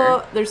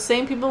people. There's the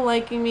same people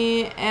liking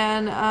me,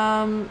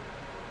 and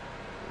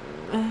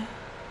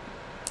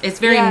it's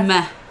very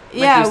meh.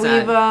 Like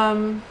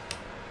we've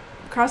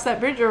crossed that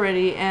bridge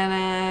already,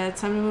 and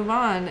it's time to move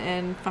on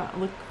and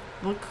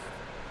look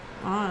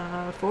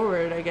on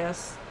forward, I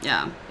guess.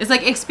 Yeah, it's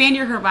like expand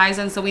your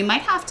horizons. So we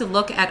might have to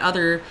look at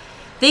other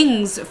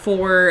things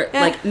for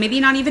like maybe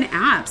not even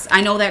apps.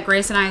 I know that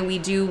Grace and I, we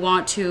do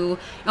want to.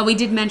 We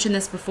did mention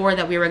this before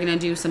that we were going to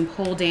do some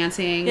pole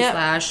dancing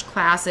 /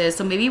 classes.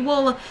 So maybe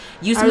we'll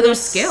use some of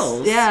those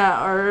skills.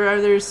 Yeah, or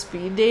are there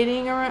speed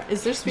dating around?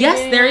 Is there speed?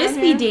 Yes, there is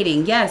speed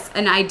dating. Yes,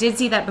 and I did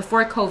see that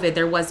before COVID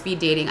there was speed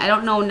dating. I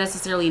don't know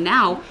necessarily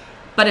now,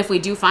 but if we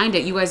do find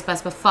it, you guys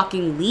best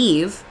fucking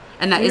leave.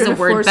 And that is a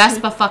word,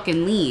 best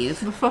fucking leave.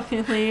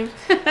 Fucking leave.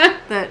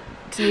 That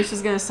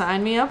Tanisha's going to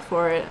sign me up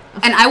for it.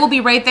 And I will be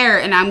right there,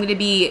 and I'm going to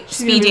be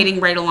speed dating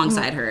right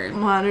alongside her.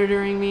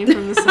 Monitoring me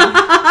from the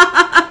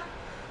side.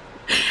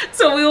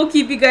 So we will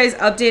keep you guys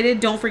updated.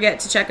 Don't forget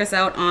to check us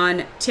out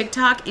on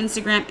TikTok,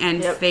 Instagram,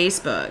 and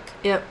Facebook.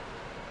 Yep.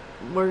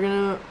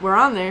 We're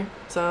on there,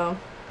 so.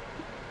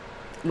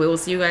 We will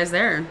see you guys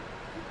there.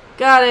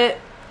 Got it.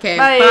 Okay,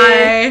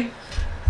 bye.